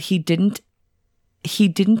said he didn't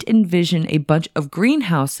envision a bunch of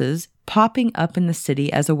greenhouses popping up in the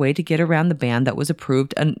city as a way to get around the ban that was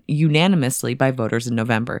approved unanimously by voters in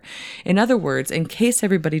November. In other words, in case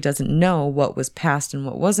everybody doesn't know what was passed and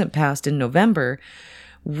what wasn't passed in November,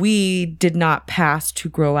 we did not pass to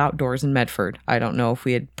grow outdoors in Medford. I don't know if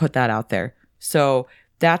we had put that out there. So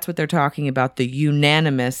that's what they're talking about, the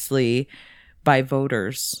unanimously by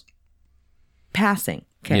voters passing.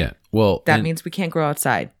 Okay. Yeah. Well, that means we can't grow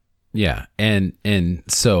outside. Yeah. And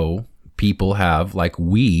so people have, like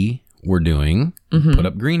we were doing, put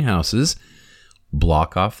up greenhouses,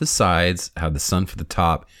 block off the sides, have the sun for the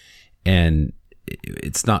top, and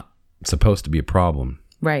it's not supposed to be a problem.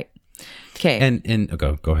 Right. Okay. And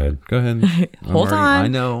okay, go ahead. Hold on. I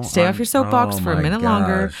know. Stay off your soapbox for a minute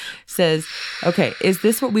longer. Says, okay, is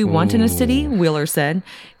this what we want in a city? Wheeler said.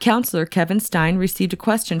 Councilor Kevin Stein received a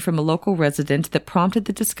question from a local resident that prompted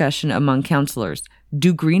the discussion among councilors.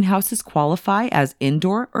 Do greenhouses qualify as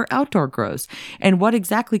indoor or outdoor grows? And what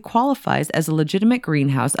exactly qualifies as a legitimate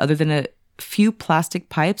greenhouse other than a few plastic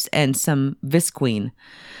pipes and some visqueen?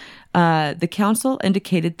 The council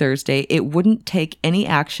indicated Thursday it wouldn't take any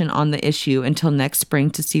action on the issue until next spring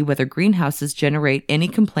to see whether greenhouses generate any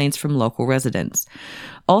complaints from local residents.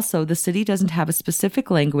 Also, the city doesn't have a specific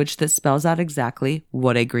language that spells out exactly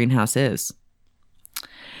what a greenhouse is.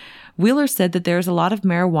 Wheeler said that there is a lot of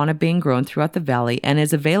marijuana being grown throughout the valley and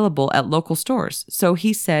is available at local stores. So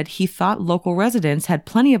he said he thought local residents had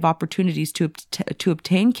plenty of opportunities to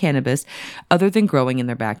obtain cannabis other than growing in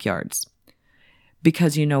their backyards.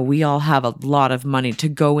 Because, we all have a lot of money to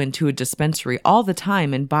go into a dispensary all the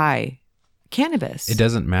time and buy cannabis. It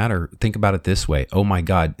doesn't matter. Think about it this way. Oh my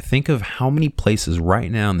God. Think of how many places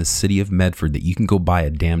right now in the city of Medford that you can go buy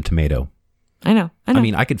a damn tomato. I know. I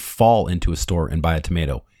mean, I could fall into a store and buy a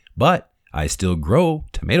tomato, but I still grow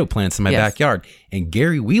tomato plants in my backyard. And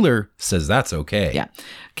Gary Wheeler says that's okay. Yeah.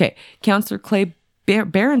 Okay. Councilor Clay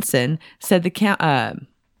Berenson said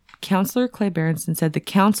Councilor Clay Berenson said the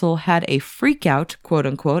council had a freak out, quote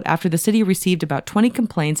unquote, after the city received about 20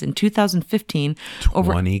 complaints in 2015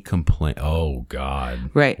 over 20 complaints. Oh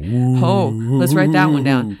God. Right. Ooh. Oh, let's write that one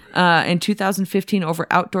down. In 2015 over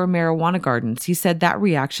outdoor marijuana gardens. He said that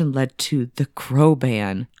reaction led to the grow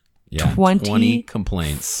ban. Yeah, 20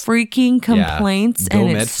 complaints. Freaking complaints, yeah.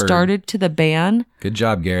 And it Medford. started to the ban. Good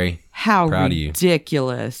job, Gary. How Proud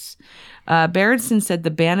ridiculous. Berenson said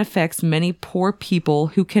the ban affects many poor people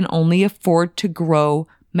who can only afford to grow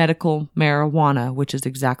medical marijuana, which is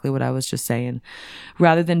exactly what I was just saying,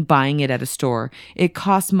 rather than buying it at a store. It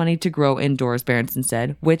costs money to grow indoors, Berenson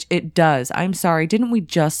said, which it does. I'm sorry, didn't we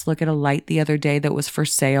just look at a light the other day that was for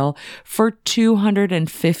sale for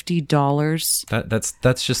 $250?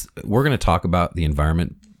 That's just, we're going to talk about the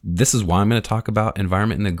environment. This is why I'm going to talk about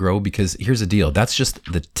environment in the grow, because here's the deal. That's just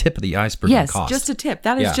the tip of the iceberg. Yes, cost. just a tip.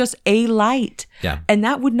 That is just a light. Yeah. And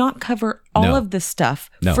that would not cover all of the stuff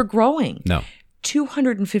for growing. No.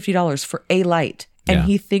 $250 for a light. And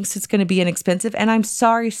he thinks it's going to be inexpensive. And I'm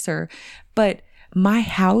sorry, sir, but my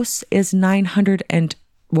house is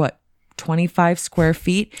 25 square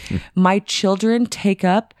feet. My children take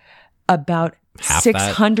up about half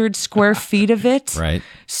 600 square feet of it. Right.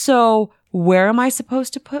 So where am I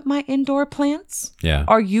supposed to put my indoor plants? Yeah.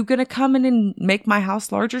 Are you going to come in and make my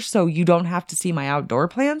house larger so you don't have to see my outdoor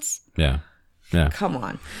plants? Yeah. Yeah. Come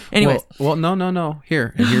on. Anyways. Well, no.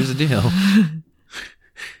 Here's the deal.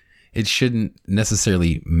 It shouldn't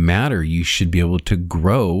necessarily matter. You should be able to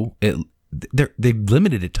grow it. They've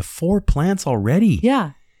limited it to 4 plants already.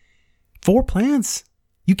 Yeah. 4 plants.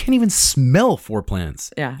 You can't even smell 4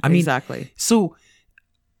 plants. Yeah, I mean, exactly. So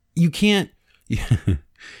you can't.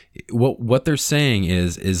 What they're saying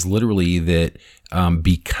is literally that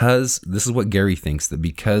because this is what Gary thinks, that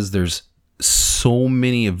because there's so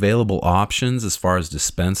many available options as far as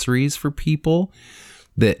dispensaries for people,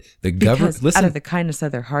 that the government, out of the kindness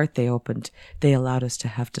of their heart, they allowed us to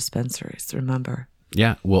have dispensaries. Remember?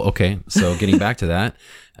 Yeah. Well, okay. So getting back to that,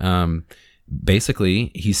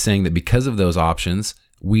 basically he's saying that because of those options,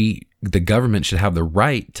 the government should have the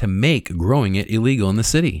right to make growing it illegal in the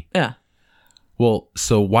city. Yeah. Well,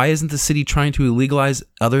 so why isn't the city trying to legalize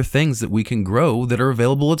other things that we can grow that are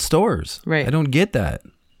available at stores? Right. I don't get that.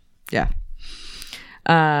 Yeah.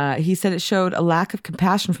 He said it showed a lack of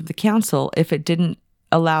compassion from the council if it didn't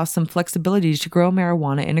allow some flexibility to grow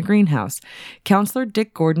marijuana in a greenhouse. Councillor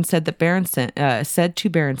Dick Gordon said to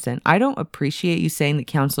Berenson, "I don't appreciate you saying that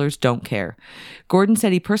councillors don't care." Gordon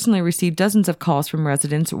said he personally received dozens of calls from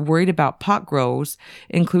residents worried about pot grows,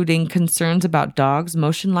 including concerns about dogs,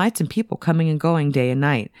 motion lights, and people coming and going day and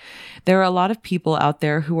night. "There are a lot of people out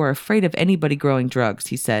there who are afraid of anybody growing drugs,"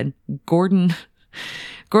 he said. Gordon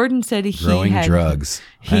said he growing had drugs.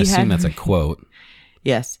 I assume that's a quote.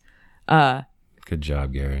 Yes. Good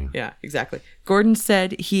job, Gary. Yeah, exactly. Gordon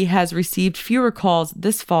said he has received fewer calls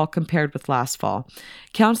this fall compared with last fall.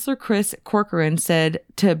 Councillor Chris Corcoran said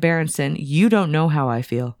to Berenson, "You don't know how I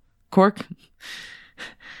feel."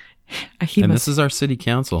 This is our city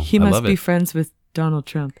council. He I must love be it. friends with Donald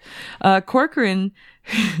Trump. Corcoran,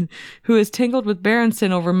 who is tangled with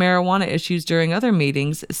Berenson over marijuana issues during other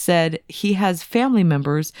meetings, said he has family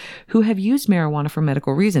members who have used marijuana for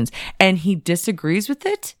medical reasons, and he disagrees with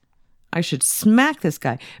it? I should smack this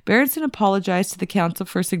guy. Berenson apologized to the council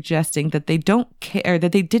for suggesting that they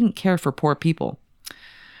didn't care for poor people.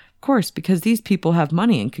 Of course, because these people have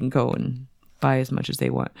money and can go and buy as much as they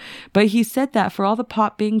want. But he said that for all the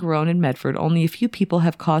pot being grown in Medford, only a few people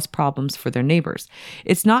have caused problems for their neighbors.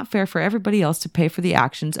 It's not fair for everybody else to pay for the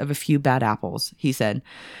actions of a few bad apples, he said.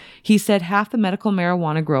 He said half the medical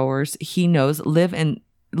marijuana growers he knows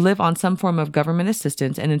live on some form of government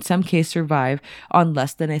assistance and in some cases survive on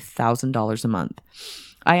less than $1,000 a month.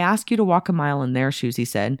 "I ask you to walk a mile in their shoes," he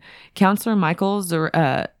said. Councillor Michael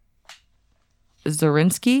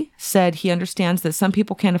Zorinsky said he understands that some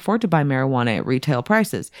people can't afford to buy marijuana at retail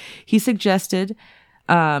prices. He suggested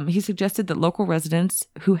that local residents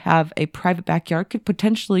who have a private backyard could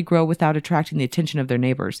potentially grow without attracting the attention of their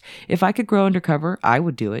neighbors. "If I could grow undercover, I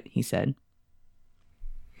would do it," he said.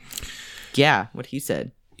 Yeah, what he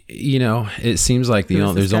said. You know, it seems like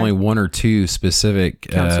there's only one or two specific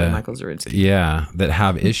Councillor Michael Zorinsky. Yeah, that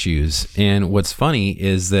have issues. And what's funny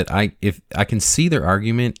is that I can see their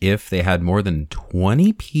argument if they had more than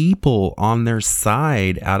 20 people on their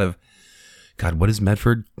side out of, God, what is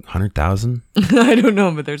Medford? 100,000? I don't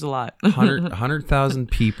know, but there's a lot.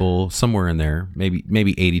 100,000 people, somewhere in there,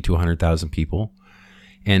 maybe 80 to 100,000 people,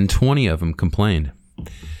 and 20 of them complained.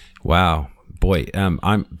 Wow, boy,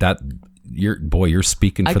 you're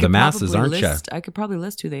speaking for the masses, aren't you? I could probably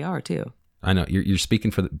list who they are too. I know you're speaking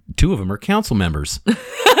for two of them are council members.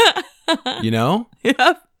 You know?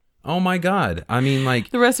 Yeah. Oh my God! I mean,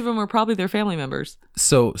 like the rest of them are probably their family members.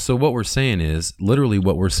 So what we're saying is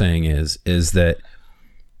that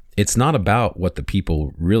it's not about what the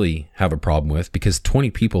people really have a problem with, because 20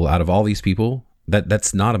 people out of all these people,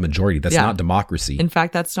 that's not a majority. That's not democracy. In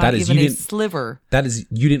fact, that's not even a sliver. That is,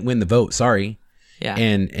 you didn't win the vote. Sorry. Yeah.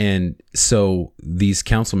 And so these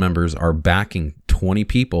council members are backing 20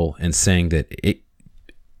 people and saying that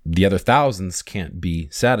the other thousands can't be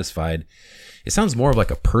satisfied. It sounds more of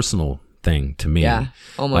like a personal thing to me. Yeah,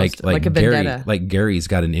 almost like a Gary, vendetta. like Gary's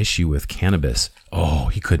got an issue with cannabis. Oh,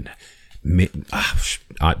 he couldn't.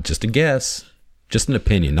 Just a guess, just an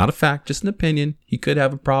opinion, not a fact, just an opinion. He could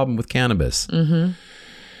have a problem with cannabis. Mm-hmm.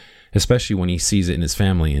 Especially when he sees it in his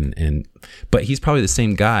family, but he's probably the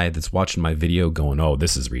same guy that's watching my video going, "Oh,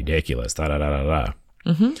 this is ridiculous." Da da da da da.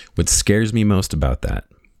 Mm-hmm. What scares me most about that,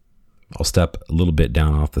 I'll step a little bit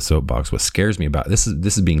down off the soapbox. What scares me about this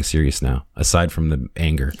is being serious now. Aside from the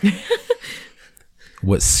anger,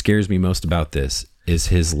 what scares me most about this is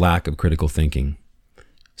his lack of critical thinking.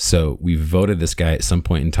 So we voted this guy at some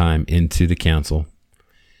point in time into the council,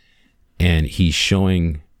 and he's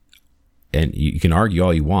showing. And you can argue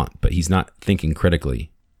all you want, but he's not thinking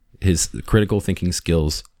critically. His critical thinking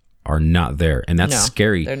skills are not there. And that's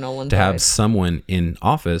scary to have someone in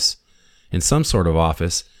office, in some sort of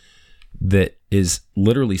office, that is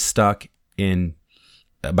literally stuck in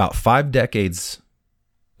about 5 decades,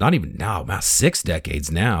 not even now, about 6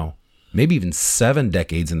 decades now, maybe even 7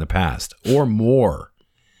 decades in the past or more,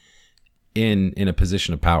 in a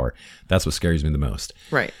position of power. That's what scares me the most.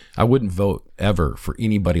 Right. I wouldn't vote ever for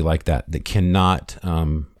anybody like that cannot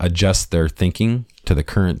adjust their thinking to the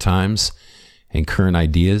current times and current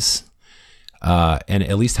ideas, and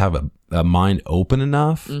at least have a mind open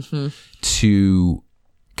enough to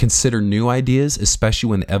consider new ideas, especially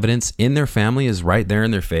when the evidence in their family is right there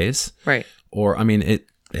in their face. Right. Or, I mean,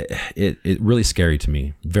 it really scary to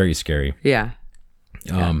me. Very scary. Yeah.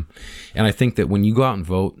 And I think that when you go out and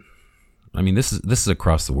vote, I mean, this is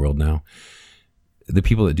across the world now. The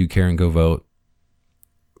people that do care and go vote.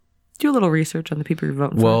 Do a little research on the people you're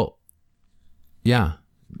voting for. Well, yeah.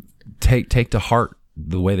 Take to heart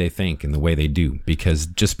the way they think and the way they do, because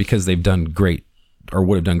just because they've done great or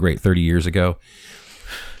would have done great 30 years ago,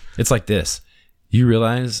 it's like this. You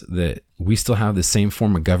realize that we still have the same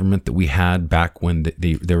form of government that we had back when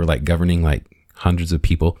they were like governing like hundreds of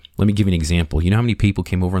people. Let me give you an example. You know how many people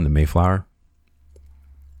came over on the Mayflower?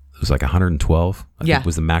 It was like 112. I think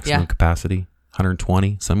was the maximum capacity.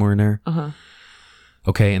 120, somewhere in there.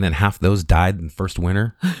 Okay, and then half those died in the first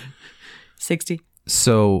winter. 60.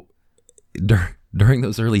 So during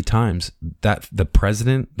those early times, that the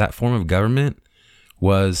president, that form of government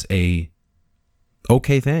was a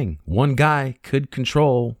okay thing. One guy could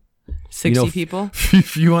control 60 people, a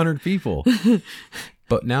few hundred people.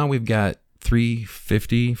 But now we've got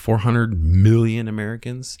 350, 400 million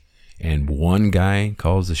Americans, and one guy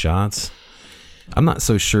calls the shots. I'm not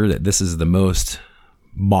so sure that this is the most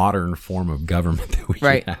modern form of government that we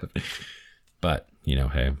have. But,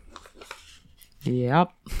 hey.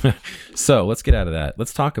 Yep. So let's get out of that.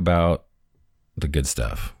 Let's talk about the good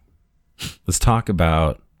stuff. Let's talk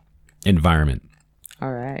about environment.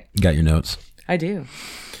 All right. Got your notes? I do.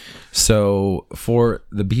 So for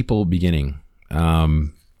the people beginning,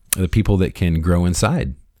 the people that can grow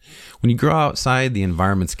inside. When you grow outside, the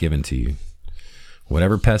environment's given to you.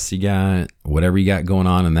 Whatever pests you got, whatever you got going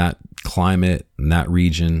on in that climate, in that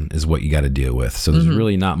region is what you got to deal with. So there's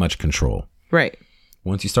really not much control. Right.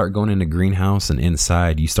 Once you start going into greenhouse and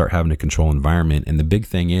inside, you start having to control environment. And the big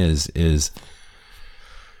thing is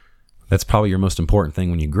that's probably your most important thing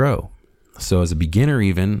when you grow. So as a beginner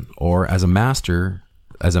even, or as an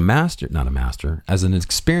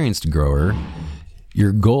experienced grower,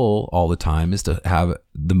 your goal all the time is to have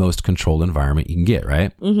the most controlled environment you can get,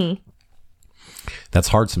 right? Mm-hmm. That's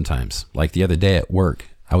hard sometimes. Like the other day at work,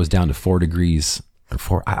 I was down to 4 degrees.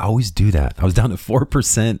 I always do that. I was down to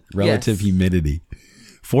 4% relative humidity.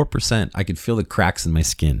 4%. I could feel the cracks in my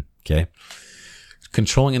skin. Okay.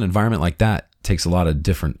 Controlling an environment like that takes a lot of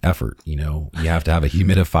different effort. You have to have a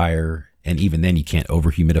humidifier, and even then you can't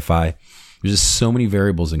over humidify. There's just so many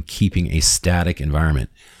variables in keeping a static environment.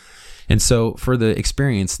 And so for the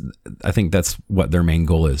experience, I think that's what their main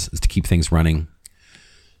goal is to keep things running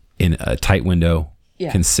in a tight window,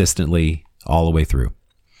 consistently all the way through.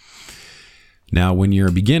 Now, when you're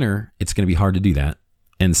a beginner, it's going to be hard to do that.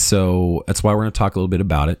 And so that's why we're going to talk a little bit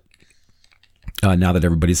about it. Now that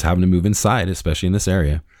everybody's having to move inside, especially in this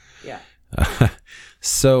area. Yeah.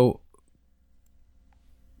 So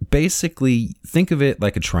basically, think of it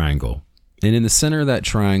like a triangle. And in the center of that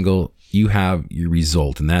triangle, you have your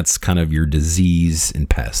result, and that's kind of your disease and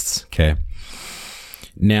pests. Okay.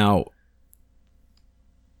 Now,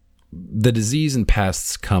 the disease and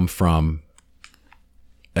pests come from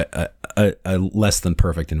a less than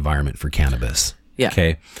perfect environment for cannabis. Yeah.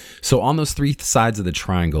 Okay. So on those 3 sides of the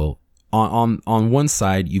triangle, on one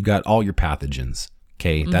side, you've got all your pathogens.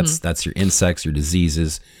 Okay. That's your insects, your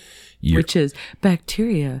diseases, which is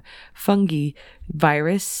bacteria, fungi,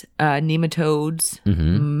 virus, nematodes,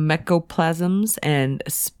 mycoplasms, and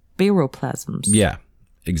spiroplasms. Yeah,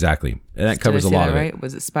 exactly. And that covers a lot of it. Right?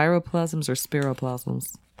 Was it spiroplasms or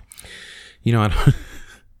spiroplasms? I don't know.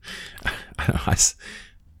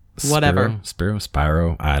 Whatever.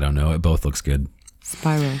 Spiro. I don't know. It both looks good.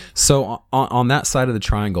 Spiro. So on that side of the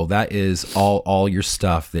triangle, that is all your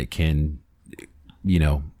stuff that can,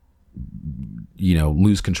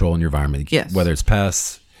 lose control in your environment. Yes. Whether it's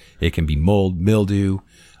pests, it can be mold, mildew,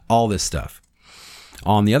 all this stuff.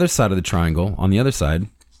 On the other side of the triangle,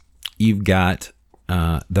 you've got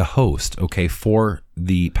the host, for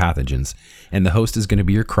the pathogens. And the host is going to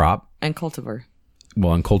be your crop. And cultivar.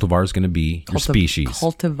 Well, and cultivar is going to be your species.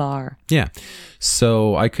 Cultivar. Yeah.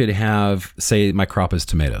 So I could have, say my crop is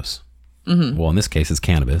tomatoes. Mm-hmm. Well, in this case, it's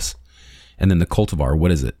cannabis. And then the cultivar, what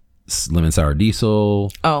is it? Lemon sour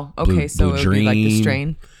diesel. Oh, okay. So it would be like the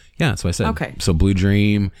strain. Yeah, that's what I said. Okay. So Blue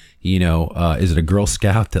Dream, is it a Girl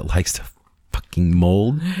Scout that likes to fucking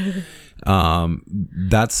mold?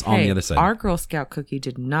 That's on the other side. Our Girl Scout cookie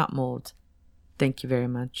did not mold. Thank you very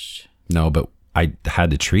much. No, but I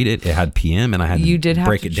had to treat it. It had PM, and I had to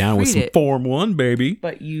break it down with some Form 1, baby.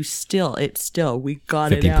 But we got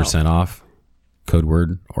it out. 50% off. Code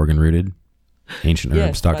word, Organ Rooted.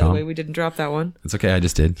 AncientHerbs.com. By the way, we didn't drop that one. It's okay. I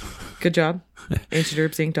just did. Good job.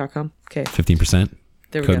 AncientHerbsInc.com. Okay. 15%.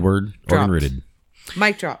 There we Code go. word, Organ Rooted.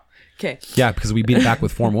 Mic drop. Okay. Yeah, because we beat it back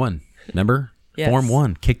with Form 1. Remember? Yes. Form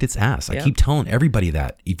 1 kicked its ass. I keep telling everybody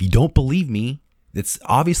that. If you don't believe me, it's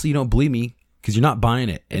obviously you don't believe me because you're not buying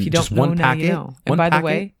it. And if you don't just one know, packet. Now you know. And by the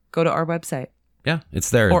way, go to our website. Yeah, it's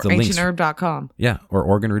there. Or it's the ancientherb.com. Yeah, or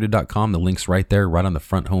organrooted.com. The link's right there, right on the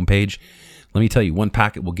front homepage. let me tell you, one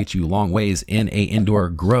packet will get you a long ways in a indoor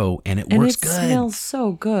grow, and it works good. And it smells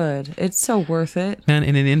so good. It's so worth it. Man,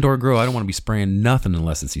 in an indoor grow, I don't want to be spraying nothing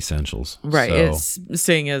unless it's essentials. Right. So, It's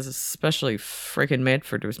seeing as especially freaking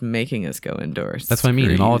Medford was making us go indoors. that's what I mean.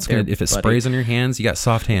 Screw And all you it's going to, there, if it buddy. sprays on your hands, you got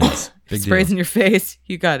soft hands. If Big it sprays deal. in your face,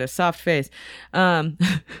 you got a soft face.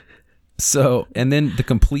 So, and then to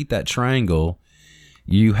complete that triangle,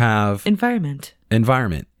 you have Environment.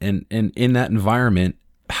 environment. And in that environment,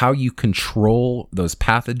 how you control those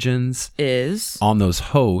pathogens Is on those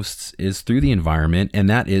hosts is through the environment, and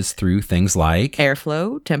that is through things like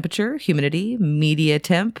airflow, temperature, humidity, media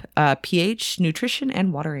temp, pH, nutrition,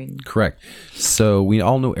 and watering. correct. So we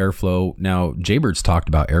all know airflow. Now, Jaybird's talked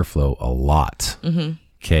about airflow a lot.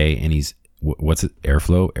 Okay, and he's what's it?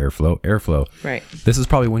 Airflow. Right. This is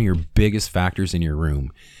probably one of your biggest factors in your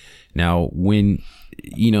room. Now, when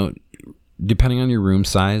depending on your room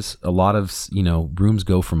size, a lot of rooms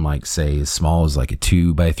go from like, say, as small as like a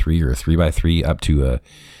 2x3 or a 3x3 up to a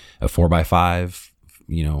 4x5,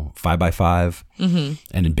 5x5,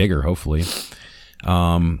 and then bigger, hopefully.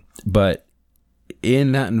 But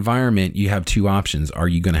in that environment, you have two options. Are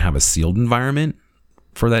you going to have a sealed environment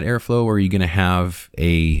for that airflow, or are you going to have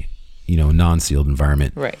a non-sealed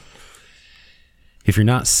environment? Right. If you're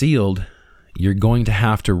not sealed, you're going to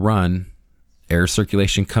have to run air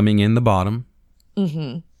circulation coming in the bottom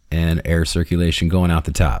and air circulation going out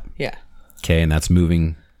the top. Yeah. Okay, and that's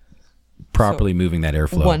moving moving that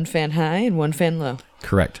airflow. One fan high and one fan low.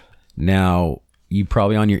 Correct. Now, you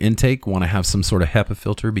probably on your intake want to have some sort of HEPA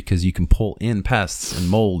filter because you can pull in pests and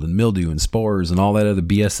mold and mildew and spores and all that other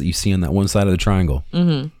BS that you see on that one side of the triangle.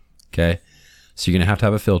 Okay, so you're going to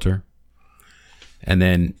have a filter. And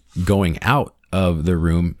then going out of the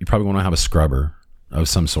room, you probably want to have a scrubber of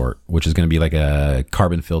some sort, which is going to be like a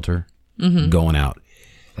carbon filter going out.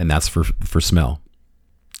 And that's for smell.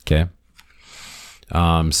 Okay.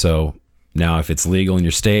 So now if it's legal in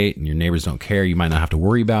your state and your neighbors don't care, you might not have to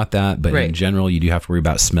worry about that. But in general, you do have to worry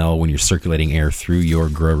about smell when you're circulating air through your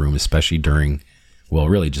grow room, especially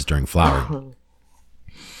really just during flowering.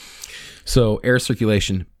 So air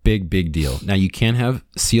circulation, big deal. Now you can have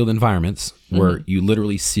sealed environments where you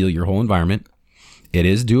literally seal your whole environment. It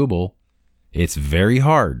is doable. It's very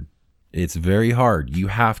hard. You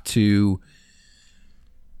have to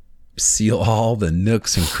seal all the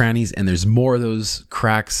nooks and crannies, and there's more of those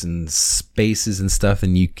cracks and spaces and stuff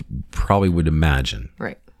than you probably would imagine.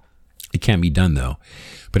 Right. It can be done though.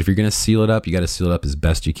 But if you're going to seal it up, you got to seal it up as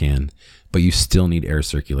best you can, but you still need air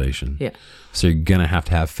circulation. Yeah. So you're going to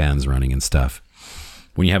have fans running and stuff.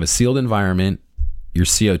 When you have a sealed environment, your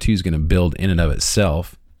CO2 is going to build in and of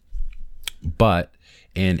itself, but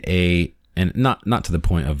and not to the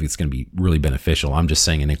point of it's going to be really beneficial. I'm just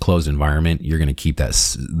saying in a closed environment, you're going to keep that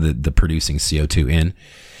the producing CO2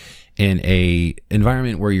 in a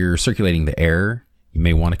environment where you're circulating the air. You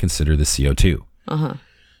may want to consider the CO2.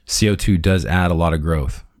 CO2 does add a lot of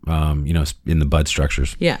growth, in the bud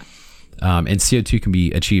structures. Yeah. And CO2 can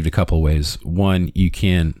be achieved a couple of ways. One, you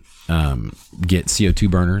can get CO2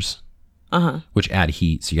 burners, which add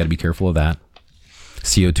heat. So you got to be careful of that.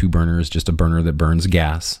 CO2 burner is just a burner that burns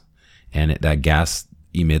gas, and that gas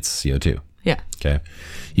emits CO2. Yeah. Okay.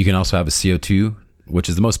 You can also have a CO2, which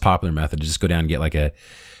is the most popular method. Just go down and get like a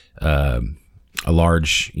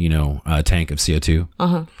large, tank of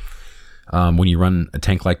CO2. When you run a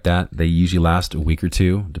tank like that, they usually last a week or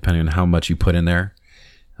two, depending on how much you put in there.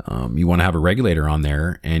 You want to have a regulator on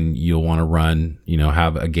there, and you'll want to run,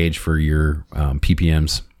 have a gauge for your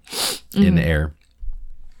ppms in the air,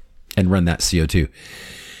 and run that CO2.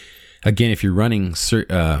 Again, if you're running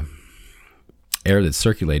air that's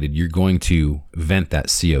circulated, you're going to vent that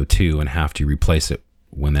CO2 and have to replace it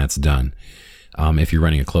when that's done. If you're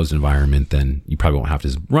running a closed environment, then you probably won't have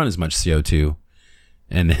to run as much CO2,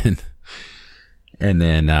 and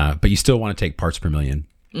then, but you still want to take parts per million.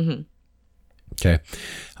 Okay.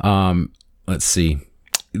 Let's see.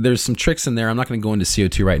 There's some tricks in there. I'm not going to go into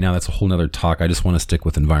CO2 right now. That's a whole nother talk. I just want to stick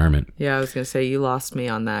with environment. Yeah, I was going to say you lost me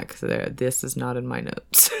on that because this is not in my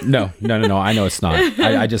notes. No. I know it's not.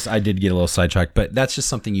 I did get a little sidetracked, but that's just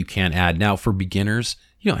something you can add. Now, for beginners,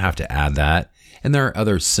 you don't have to add that. And there are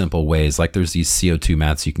other simple ways, like there's these CO2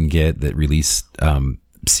 mats you can get that release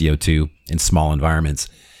CO2 in small environments.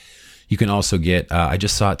 You can also get, I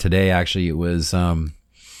just saw it today, actually. It was,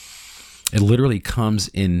 it literally comes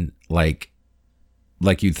in like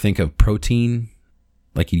you'd think of protein,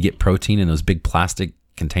 like you'd get protein in those big plastic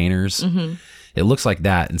containers. It looks like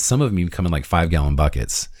that. And some of them even come in like 5-gallon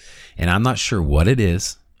buckets. And I'm not sure what it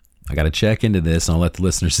is. I got to check into this and I'll let the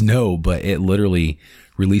listeners know, but it literally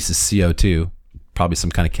releases CO2, probably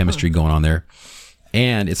some kind of chemistry going on there.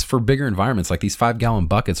 And it's for bigger environments. Like these 5-gallon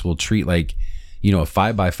buckets will treat like, you know, a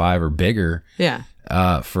 5x5 or bigger. Yeah.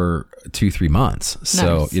 For 2-3 months.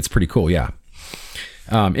 So Nice. it's pretty cool. Yeah.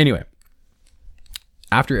 Anyway,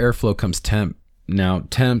 after airflow comes temp. Now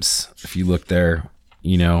temps, if you look there,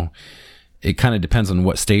 you know, it kind of depends on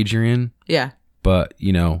what stage you're in, Yeah. but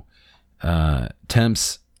you know,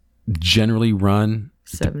 temps generally run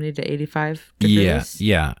 70 to 85 degrees.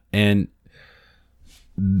 Yeah. And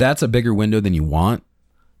that's a bigger window than you want.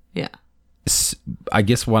 Yeah. I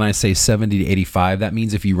guess when I say 70 to 85, that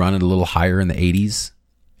means if you run it a little higher in the 80s,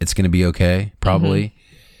 it's going to be okay, probably.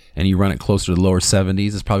 And you run it closer to the lower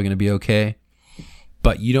 70s, it's probably going to be okay.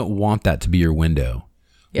 But you don't want that to be your window.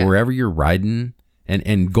 Yeah. Wherever you're riding,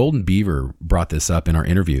 and Golden Beaver brought this up in our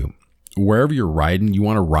interview, wherever you're riding, you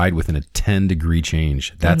want to ride within a 10-degree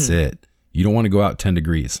change. That's it. You don't want to go out 10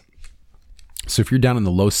 degrees. So if you're down in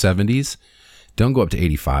the low 70s, don't go up to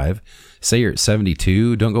 85. Say you're at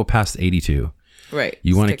 72, don't go past 82. Right.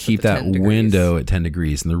 You want to Stick keep with the that 10 degrees. window at 10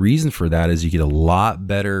 degrees. And the reason for that is you get a lot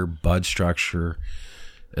better bud structure,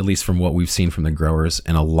 at least from what we've seen from the growers,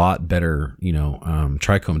 and a lot better, you know,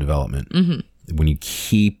 trichome development when you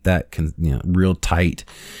keep that real tight.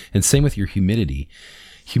 And same with your humidity.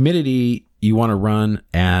 Humidity, you want to run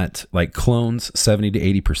at like clones 70 to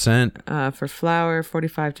 80%. For flower,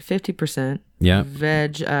 45 to 50%. Yeah.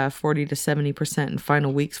 Veg, 40 to 70%. And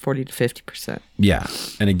final weeks, 40 to 50%. Yeah.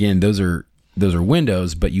 And again, those are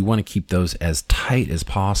windows, but you want to keep those as tight as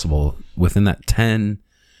possible within that 10%.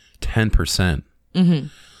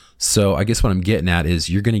 So I guess what I'm getting at is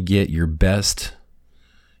you're going to get your best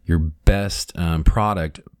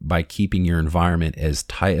product by keeping your environment as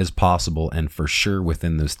tight as possible, and for sure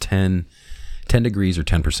within those 10 degrees or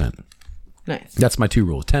 10%. Nice. That's my 2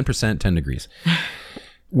 rules: 10%, 10 degrees.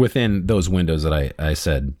 Within those windows that I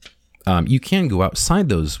said, you can go outside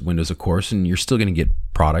those windows, of course, and you're still going to get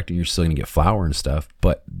product and you're still going to get flower and stuff.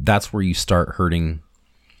 But that's where you start hurting.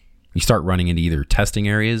 You start running into either testing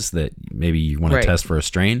areas that maybe you want to test for a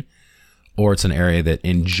strain, or it's an area that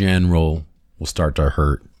in general will start to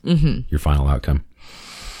hurt your final outcome.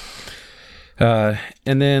 And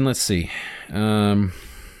then let's see,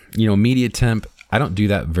 immediate temp. I don't do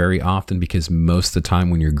that very often because most of the time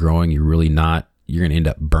when you're growing, you're going to end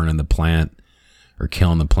up burning the plant or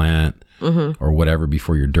killing the plant or whatever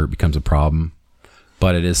before your dirt becomes a problem.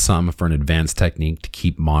 But it is something for an advanced technique to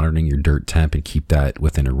keep monitoring your dirt temp and keep that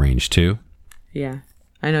within a range too. Yeah.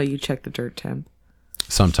 I know you check the dirt temp.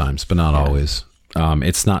 Sometimes, but not always.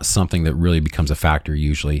 It's not something that really becomes a factor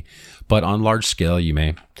usually, but on large scale you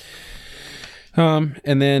may. And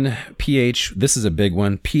then pH, this is a big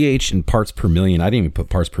one. pH and parts per million. I didn't even put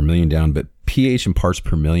parts per million down, but pH and parts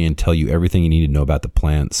per million tell you everything you need to know about the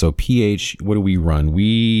plant. So pH, what do we run?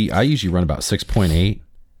 I usually run about 6.8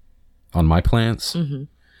 on my plants.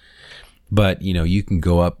 But you can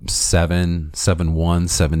go up 7, 7.1,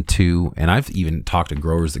 7.2, and I've even talked to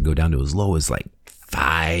growers that go down to as low as like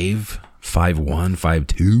 5, 5.1,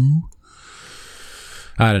 5.2.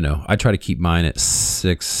 I don't know. I try to keep mine at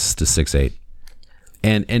 6 to 6.8.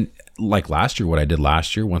 And like last year, what I did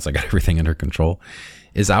last year, once I got everything under control,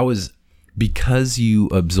 is because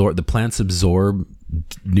the plants absorb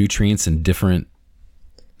nutrients in different,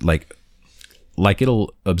 like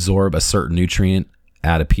it'll absorb a certain nutrient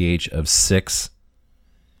at a pH of 6,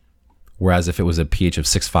 whereas if it was a pH of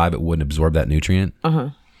 6.5, it wouldn't absorb that nutrient.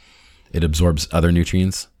 It absorbs other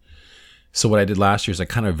nutrients. So what I did last year is I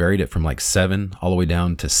kind of varied it from like 7 all the way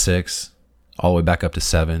down to 6, all the way back up to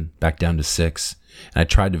 7, back down to 6. And I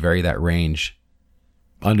tried to vary that range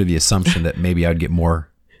under the assumption that maybe I'd get more,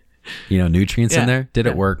 nutrients in there. Did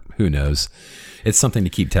it work? Who knows? It's something to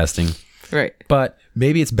keep testing. Right. But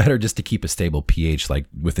maybe it's better just to keep a stable pH, like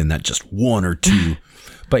within that just 1 or 2.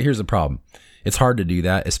 But here's the problem. It's hard to do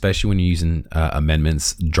that, especially when you're using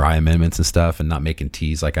amendments, dry amendments and stuff, and not making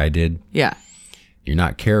teas like I did. Yeah. You're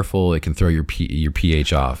not careful, it can throw your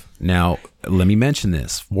pH off. Now, let me mention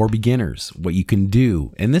this for beginners, what you can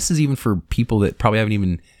do. And this is even for people that probably haven't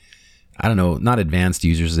even, I don't know, not advanced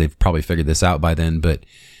users. They've probably figured this out by then, but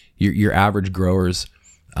your average growers,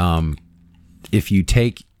 if you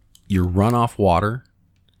take your runoff water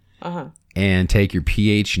and take your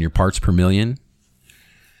pH and your parts per million,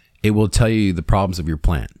 it will tell you the problems of your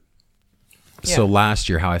plant. Yeah. So last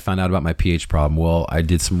year, how I found out about my pH problem, well, I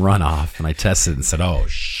did some runoff and I tested and said, oh,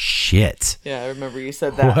 shit. Yeah, I remember you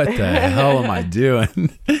said that. What the hell am I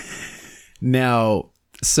doing? Now,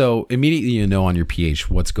 so immediately you know on your pH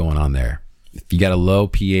what's going on there. If you got a low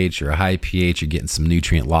pH or a high pH, you're getting some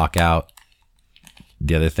nutrient lockout.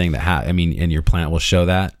 The other thing and your plant will show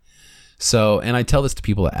that. So, and I tell this to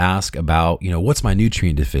people that ask about, what's my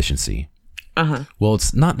nutrient deficiency? Well,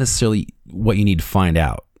 it's not necessarily what you need to find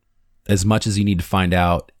out as much as you need to find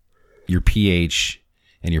out your pH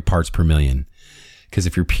and your parts per million. Because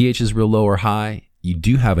if your pH is real low or high, you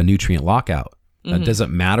do have a nutrient lockout. That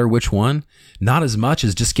doesn't matter which one, not as much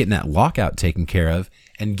as just getting that lockout taken care of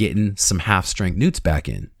and getting some half strength newts back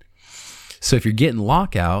in. So if you're getting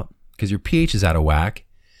lockout because your pH is out of whack,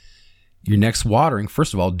 your next watering,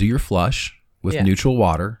 first of all, do your flush with neutral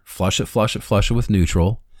water, flush it with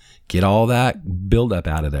neutral, get all that buildup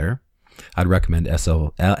out of there. I'd recommend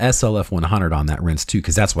SLF 100 on that rinse too,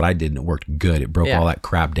 because that's what I did and it worked good. It broke all that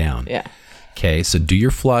crap down. Yeah. Okay, so do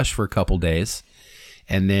your flush for a couple days.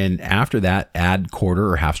 And then after that, add quarter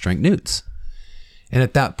or half strength newts. And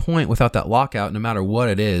at that point, without that lockout, no matter what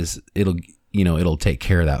it is, it'll take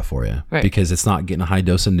care of that for you. Right. Because it's not getting a high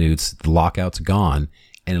dose of newts. The lockout's gone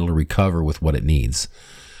and it'll recover with what it needs.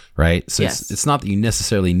 Right. So it's not that you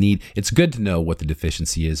necessarily need, it's good to know what the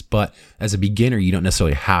deficiency is, but as a beginner, you don't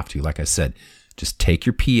necessarily have to. Like I said, just take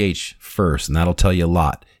your pH first and that'll tell you a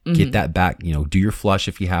lot. Get that back, do your flush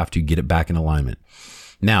if you have to, get it back in alignment.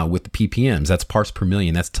 Now, with the ppms, that's parts per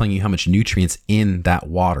million. That's telling you how much nutrients in that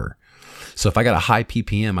water. So if I got a high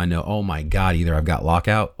ppm, I know, oh my God, either I've got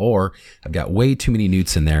lockout or I've got way too many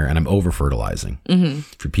newts in there and I'm over fertilizing.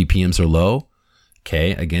 If your ppms are low,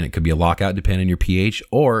 okay, again, it could be a lockout depending on your pH,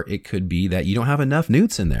 or it could be that you don't have enough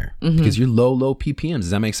newts in there because you're low ppms.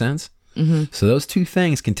 Does that make sense? So those two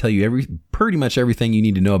things can tell you pretty much everything you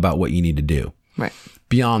need to know about what you need to do. Right.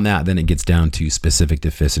 Beyond that, then it gets down to specific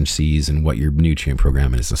deficiencies and what your nutrient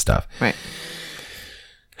program is and stuff. Right.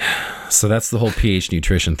 So that's the whole pH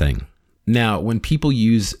nutrition thing. Now, when people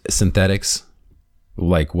use synthetics,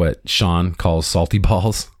 like what Sean calls salty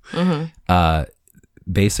balls,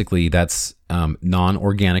 basically that's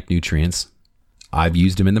non-organic nutrients. I've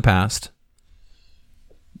used them in the past.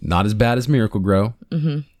 Not as bad as Miracle-Gro,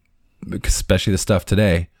 especially the stuff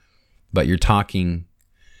today. But you're talking,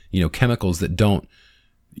 chemicals that don't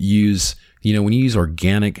use, when you use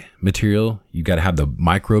organic material, you got to have the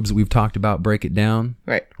microbes that we've talked about, break it down.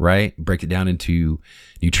 Right. Break it down into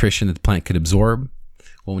nutrition that the plant could absorb.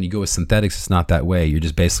 Well, when you go with synthetics, it's not that way. You're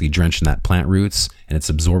just basically drenching that plant roots and it's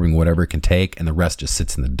absorbing whatever it can take and the rest just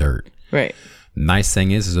sits in the dirt. Right. Nice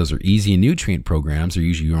thing is those are easy nutrient programs. They're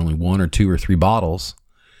usually only 1 or 2 or 3 bottles.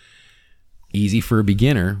 Easy for a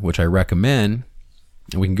beginner, which I recommend.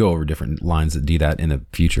 And we can go over different lines that do that in the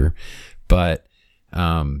future. But,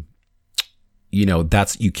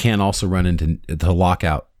 you can also run into the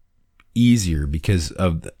lockout easier because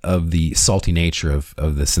of the salty nature of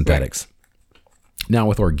the synthetics. Right. Now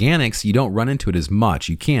with organics, you don't run into it as much.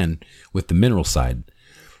 You can with the mineral side.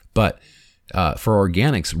 But for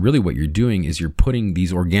organics, really what you're doing is you're putting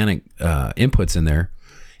these organic inputs in there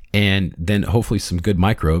and then hopefully some good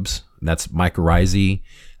microbes. That's mycorrhizae.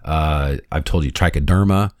 I've told you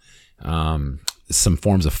trichoderma, some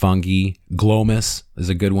forms of fungi. Glomus is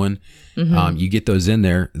a good one. You get those in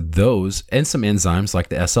there, those and some enzymes like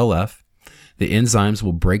the SLF. The enzymes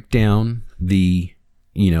will break down the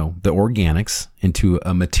organics into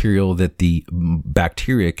a material that the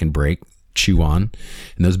bacteria can chew on.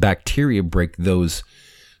 And those bacteria break those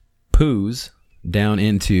poos down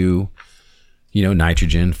into,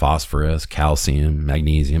 nitrogen, phosphorus, calcium,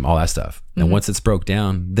 magnesium, all that stuff. And once it's broke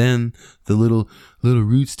down, then the little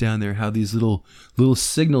roots down there have these little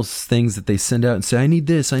signals things that they send out and say, I need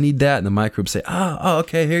this, I need that. And the microbes say, oh,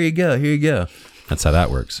 okay, here you go. That's how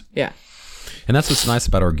that works. Yeah. And that's what's nice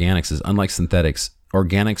about organics is unlike synthetics,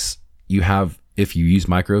 organics, you have, if you use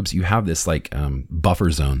microbes, you have this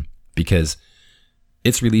buffer zone because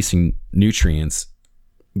it's releasing nutrients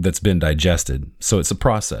that's been digested. So it's a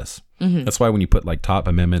process. That's why when you put top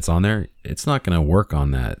amendments on there, it's not going to work on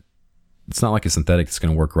that. It's not like a synthetic that's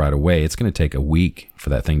going to work right away. It's going to take a week for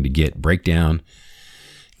that thing to break down,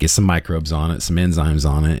 get some microbes on it, some enzymes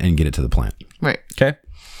on it, and get it to the plant. Right. Okay.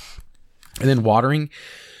 And then watering,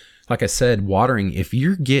 like I said, if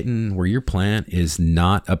you're getting where your plant is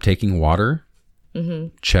not uptaking water,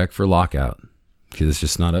 check for lockout because it's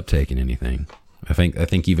just not uptaking anything. I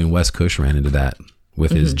think even Wes Cush ran into that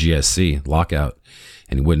with his GSC lockout.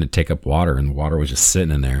 And it wouldn't take up water, and the water was just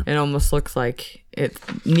sitting in there. It almost looks like it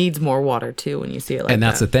needs more water too when you see it like that. And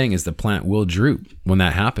that's the thing is the plant will droop when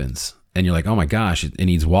that happens. And you're like, oh my gosh, it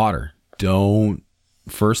needs water.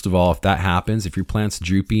 First of all, if that happens, if your plant's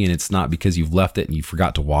droopy and it's not because you've left it and you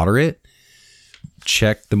forgot to water it,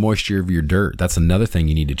 check the moisture of your dirt. That's another thing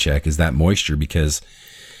you need to check is that moisture because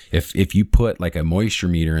if you put a moisture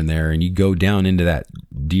meter in there and you go down into that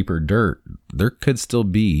deeper dirt, there could still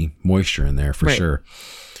be moisture in there for sure.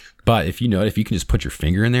 But if you can just put your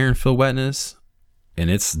finger in there and feel wetness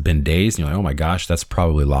and it's been days, and you're like, oh my gosh, that's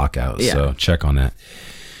probably lockout. Yeah. So check on that.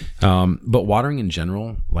 But watering in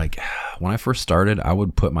general, like when I first started, I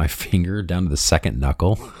would put my finger down to the second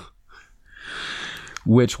knuckle,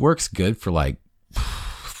 which works good for like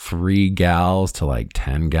 3 gals to like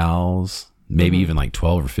 10 gals, maybe even like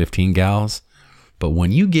 12 or 15 gals. But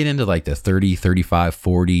when you get into like the 30, 35,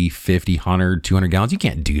 40, 50, 100, 200 gallons, you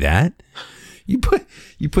can't do that. You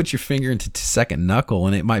put your finger into second knuckle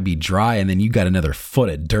and it might be dry, and then you got another foot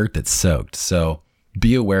of dirt that's soaked. So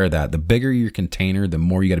be aware of that. The bigger your container, the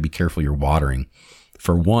more you got to be careful you're watering.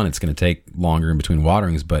 For one, it's going to take longer in between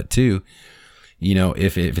waterings, but two, you know,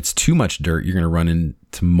 if it's too much dirt, you're going to run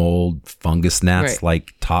into mold, fungus gnats, Right.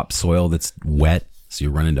 like topsoil that's wet. So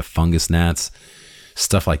you run into fungus gnats,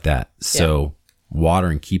 stuff like that. So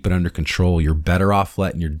watering, keep it under control. You're better off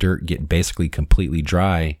letting your dirt get basically completely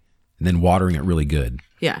dry and then watering it really good.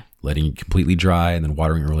 Yeah. Letting it completely dry and then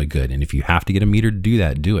watering it really good. And if you have to get a meter to do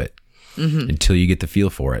that, do it until you get the feel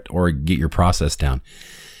for it or get your process down.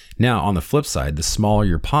 Now, on the flip side, the smaller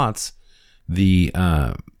your pots, the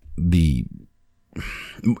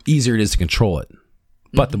easier it is to control it,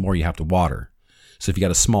 but the more you have to water. So if you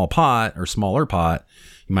got a small pot or smaller pot,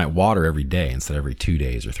 you might water every day instead of every 2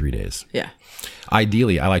 days or 3 days. Yeah.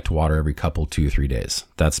 Ideally, I like to water every couple, 2 or 3 days.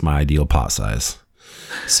 That's my ideal pot size.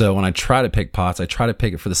 So when I try to pick pots, I try to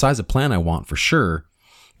pick it for the size of plant I want for sure.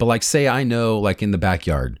 But like say I know like in a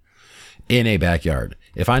backyard,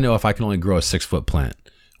 if I know if I can only grow a 6-foot plant,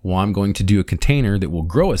 well, I'm going to do a container that will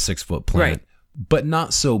grow a 6-foot plant, but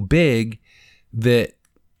not so big that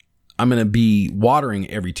I'm going to be watering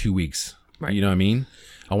every 2 weeks. Right. You know what I mean?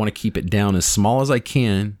 I want to keep it down as small as I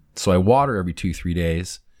can. So I water every 2-3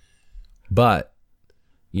 days, but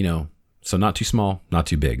you know, so not too small, not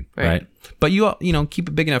too big. Right. But you know, keep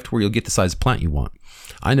it big enough to where you'll get the size of plant you want.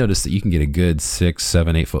 I noticed that you can get a good 6,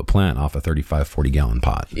 7, 8 foot plant off a 35, 40 gallon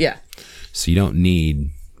pot. Yeah. So you don't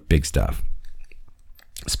need big stuff.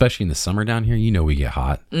 Especially in the summer down here, you know, we get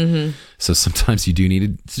hot. Mm-hmm. So sometimes you do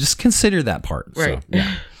need to just consider that part. Right. So,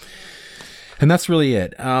 yeah. And that's really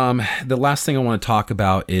it. The last thing I want to talk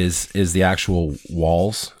about is the actual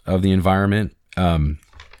walls of the environment.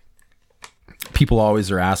 People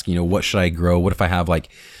always are asking, you know, what should I grow? What if I have like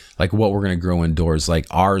what we're going to grow indoors? Like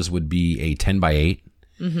ours would be a 10 by 8.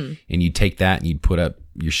 Mm-hmm. And you take that and you'd put up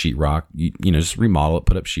your sheetrock, you know, just remodel it,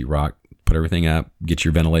 put up sheetrock, put everything up, get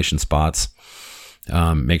your ventilation spots.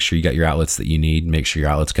 Make sure you got your outlets that you need. Make sure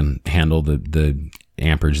your outlets can handle the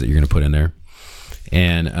amperage that you're going to put in there.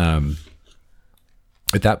 And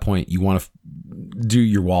at that point, you want to do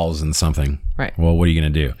your walls in something. Right. Well, what are you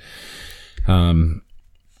going to do?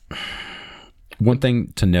 One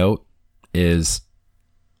thing to note is,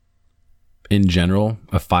 in general,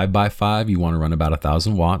 a 5x5, you want to run about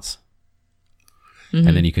 1,000 watts. Mm-hmm.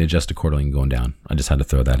 And then you can adjust accordingly going down. I just had to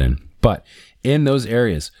throw that in. But in those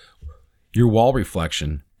areas, your wall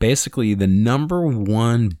reflection, basically the number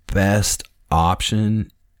one best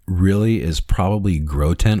option really is probably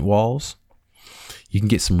grow tent walls. You can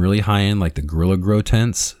get some really high end, like the Gorilla Grow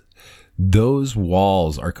tents. Those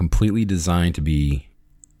walls are completely designed to be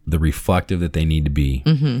the reflective that they need to be.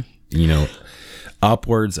 Mm-hmm. You know,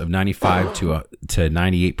 upwards of 95 to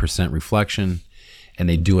 98% reflection, and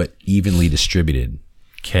they do it evenly distributed.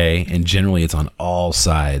 Okay. And generally it's on all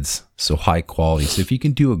sides. So high quality. So if you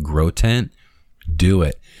can do a grow tent, do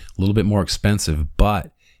it. A little bit more expensive,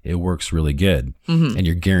 but it works really good. Mm-hmm. And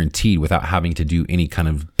you're guaranteed without having to do any kind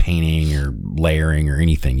of painting or layering or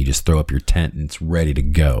anything. You just throw up your tent and it's ready to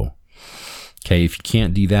go. Okay. If you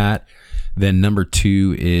can't do that, then number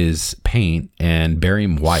 2 is paint and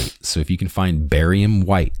barium white. So if you can find barium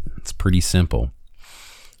white, it's pretty simple.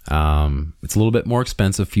 It's a little bit more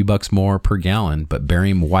expensive, a few bucks more per gallon, but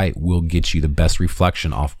barium white will get you the best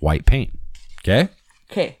reflection off white paint. Okay?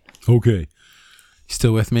 Okay. You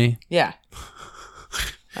still with me? Yeah.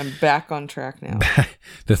 I'm back on track now.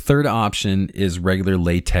 The third option is regular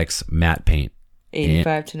latex matte paint.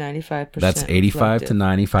 85 to 95%. That's 85 to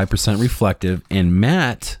 95% reflective. And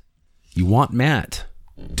matte, you want matte.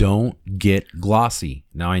 Don't get glossy.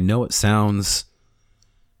 Now, I know it sounds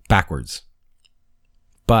backwards,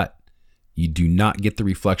 but you do not get the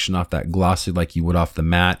reflection off that glossy like you would off the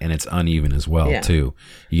matte, and it's uneven as well, too.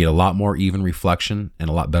 You get a lot more even reflection and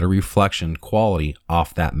a lot better reflection quality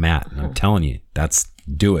off that matte. And I'm telling you,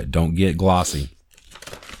 do it. Don't get glossy.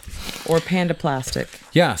 Or Panda Plastic.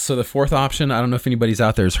 Yeah, so the fourth option, I don't know if anybody's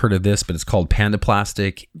out there has heard of this, but it's called Panda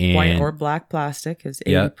Plastic. And white or black plastic is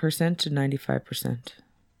 80% to 95%.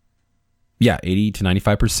 Yeah, 80 to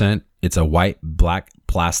 95%. It's a white, black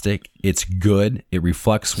plastic. It's good. It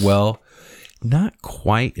reflects well. not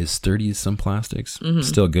quite as sturdy as some plastics.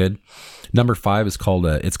 Still good. Number 5 is called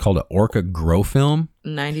a Orca Grow Film.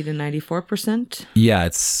 90 to 94%. Yeah,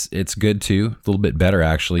 it's good too. A little bit better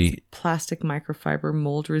actually. Plastic microfiber,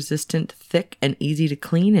 mold resistant, thick and easy to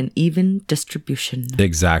clean, and even distribution.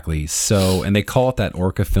 Exactly. So, and they call it that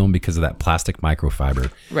Orca film because of that plastic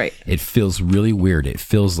microfiber. Right. It feels really weird. It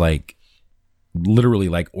feels like literally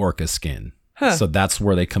like orca skin. So that's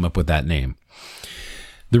where they come up with that name.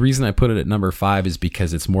 The reason I put it at number 5 is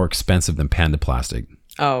because it's more expensive than Panda plastic.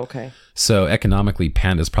 Oh, okay. So economically,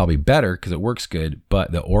 Panda's probably better because it works good.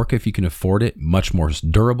 But the Orca, if you can afford it, much more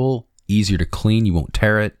durable, easier to clean. You won't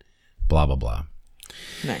tear it, blah, blah, blah.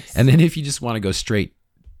 Nice. And then if you just want to go straight,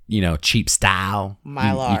 cheap style,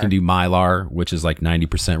 Mylar. you can do Mylar, which is like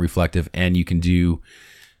 90% reflective. And you can do,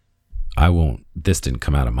 this didn't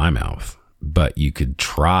come out of my mouth, but you could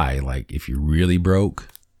try, like, if you're really broke,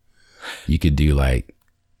 you could do like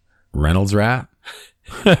Reynolds wrap.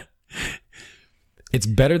 It's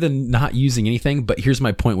better than not using anything, but here's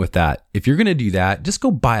my point with that. If you're going to do that, just go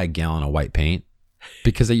buy a gallon of white paint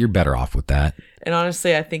because you're better off with that. And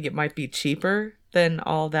honestly, I think it might be cheaper than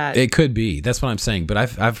all that. It could be. That's what I'm saying. But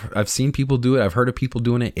I've seen people do it. I've heard of people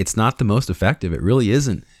doing it. It's not the most effective. It really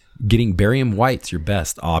isn't. Getting barium white's your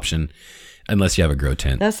best option unless you have a grow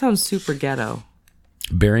tent. That sounds super ghetto.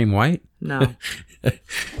 Barium white? No.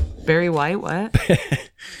 Berry white, what?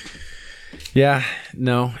 Yeah.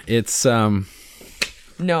 No, it's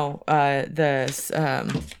No,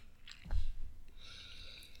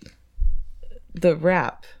 the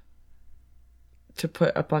wrap to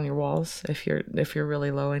put up on your walls if you're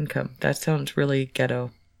really low income. That sounds really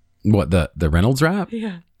ghetto. what, the Reynolds wrap?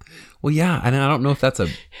 Yeah. Well, yeah, and I don't know if that's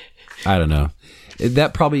I don't know.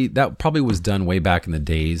 That probably was done way back in the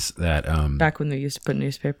days that Back when they used to put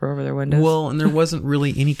newspaper over their windows. well, and there wasn't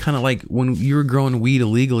really any kind of like when you were growing weed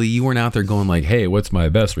illegally, you weren't out there going like, "Hey, what's my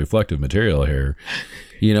best reflective material here?"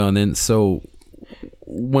 And then so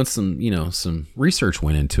once some research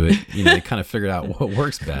went into it, they kind of figured out what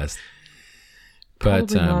works best. But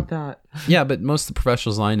Probably not that. yeah, but most of the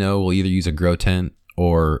professionals I know will either use a grow tent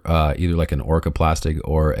or either like an Orca plastic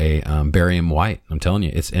or a barium white. I'm telling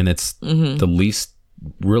you, it's the least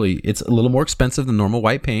really. It's a little more expensive than normal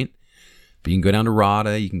white paint. But you can go down to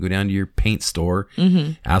Rada, you can go down to your paint store,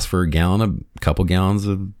 ask for a couple gallons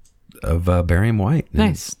of barium white.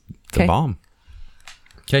 Nice. It's a bomb.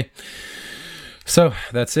 Okay, so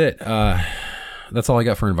that's it. That's all I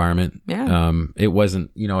got for environment. Yeah. It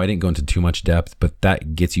wasn't, I didn't go into too much depth, but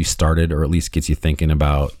that gets you started, or at least gets you thinking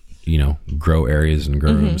about, grow areas and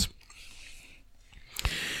grow rooms.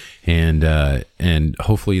 And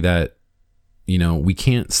hopefully that, we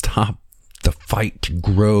can't stop the fight to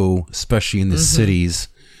grow, especially in the cities.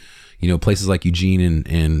 Places like Eugene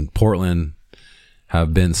and Portland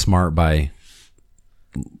have been smart by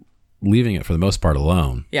leaving it for the most part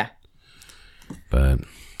alone. Yeah. But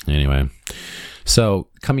anyway, so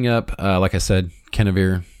coming up, like I said,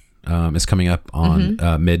 Kenavir is coming up on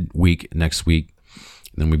midweek next week.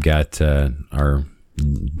 And then we've got our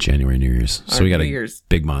January New Year's. So we got a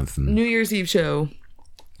big month. New Year's Eve show.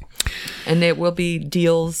 And it will be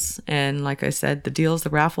deals. And like I said, the deals, the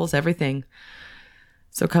raffles, everything.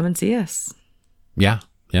 So come and see us. Yeah.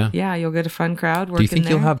 Yeah. Yeah, you'll get a fun crowd working. Do you think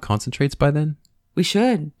there. you'll have concentrates by then? We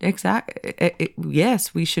should. Exactly.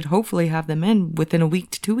 Yes, we should hopefully have them in within a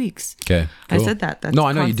week to 2 weeks. Okay. I Cool. said that. That's no,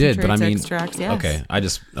 I know you did, but I mean, extracts, yes.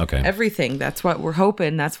 Okay. Everything. That's what we're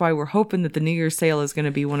hoping. That's why we're hoping that the New Year's sale is going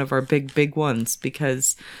to be one of our big ones,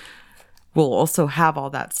 because we'll also have all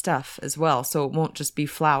that stuff as well. So it won't just be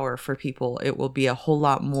flour for people. It will be a whole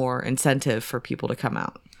lot more incentive for people to come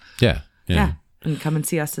out. Yeah. Yeah. And come and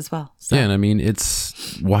see us as well. So. Yeah. And I mean,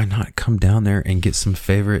 why not come down there and get some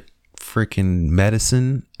favorite freaking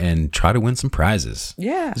medicine and try to win some prizes?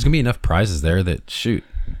 Yeah. There's gonna be enough prizes there that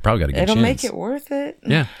probably got a good chance. It'll make it worth it.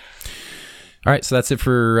 Yeah. All right, so that's it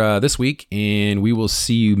for this week, and we will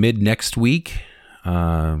see you mid next week.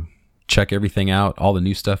 Check everything out, all the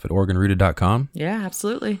new stuff at OregonRooted.com. Yeah,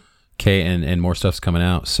 absolutely. Okay, and more stuff's coming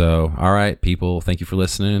out. So, all right, people, thank you for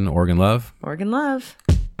listening. Oregon love. Oregon love.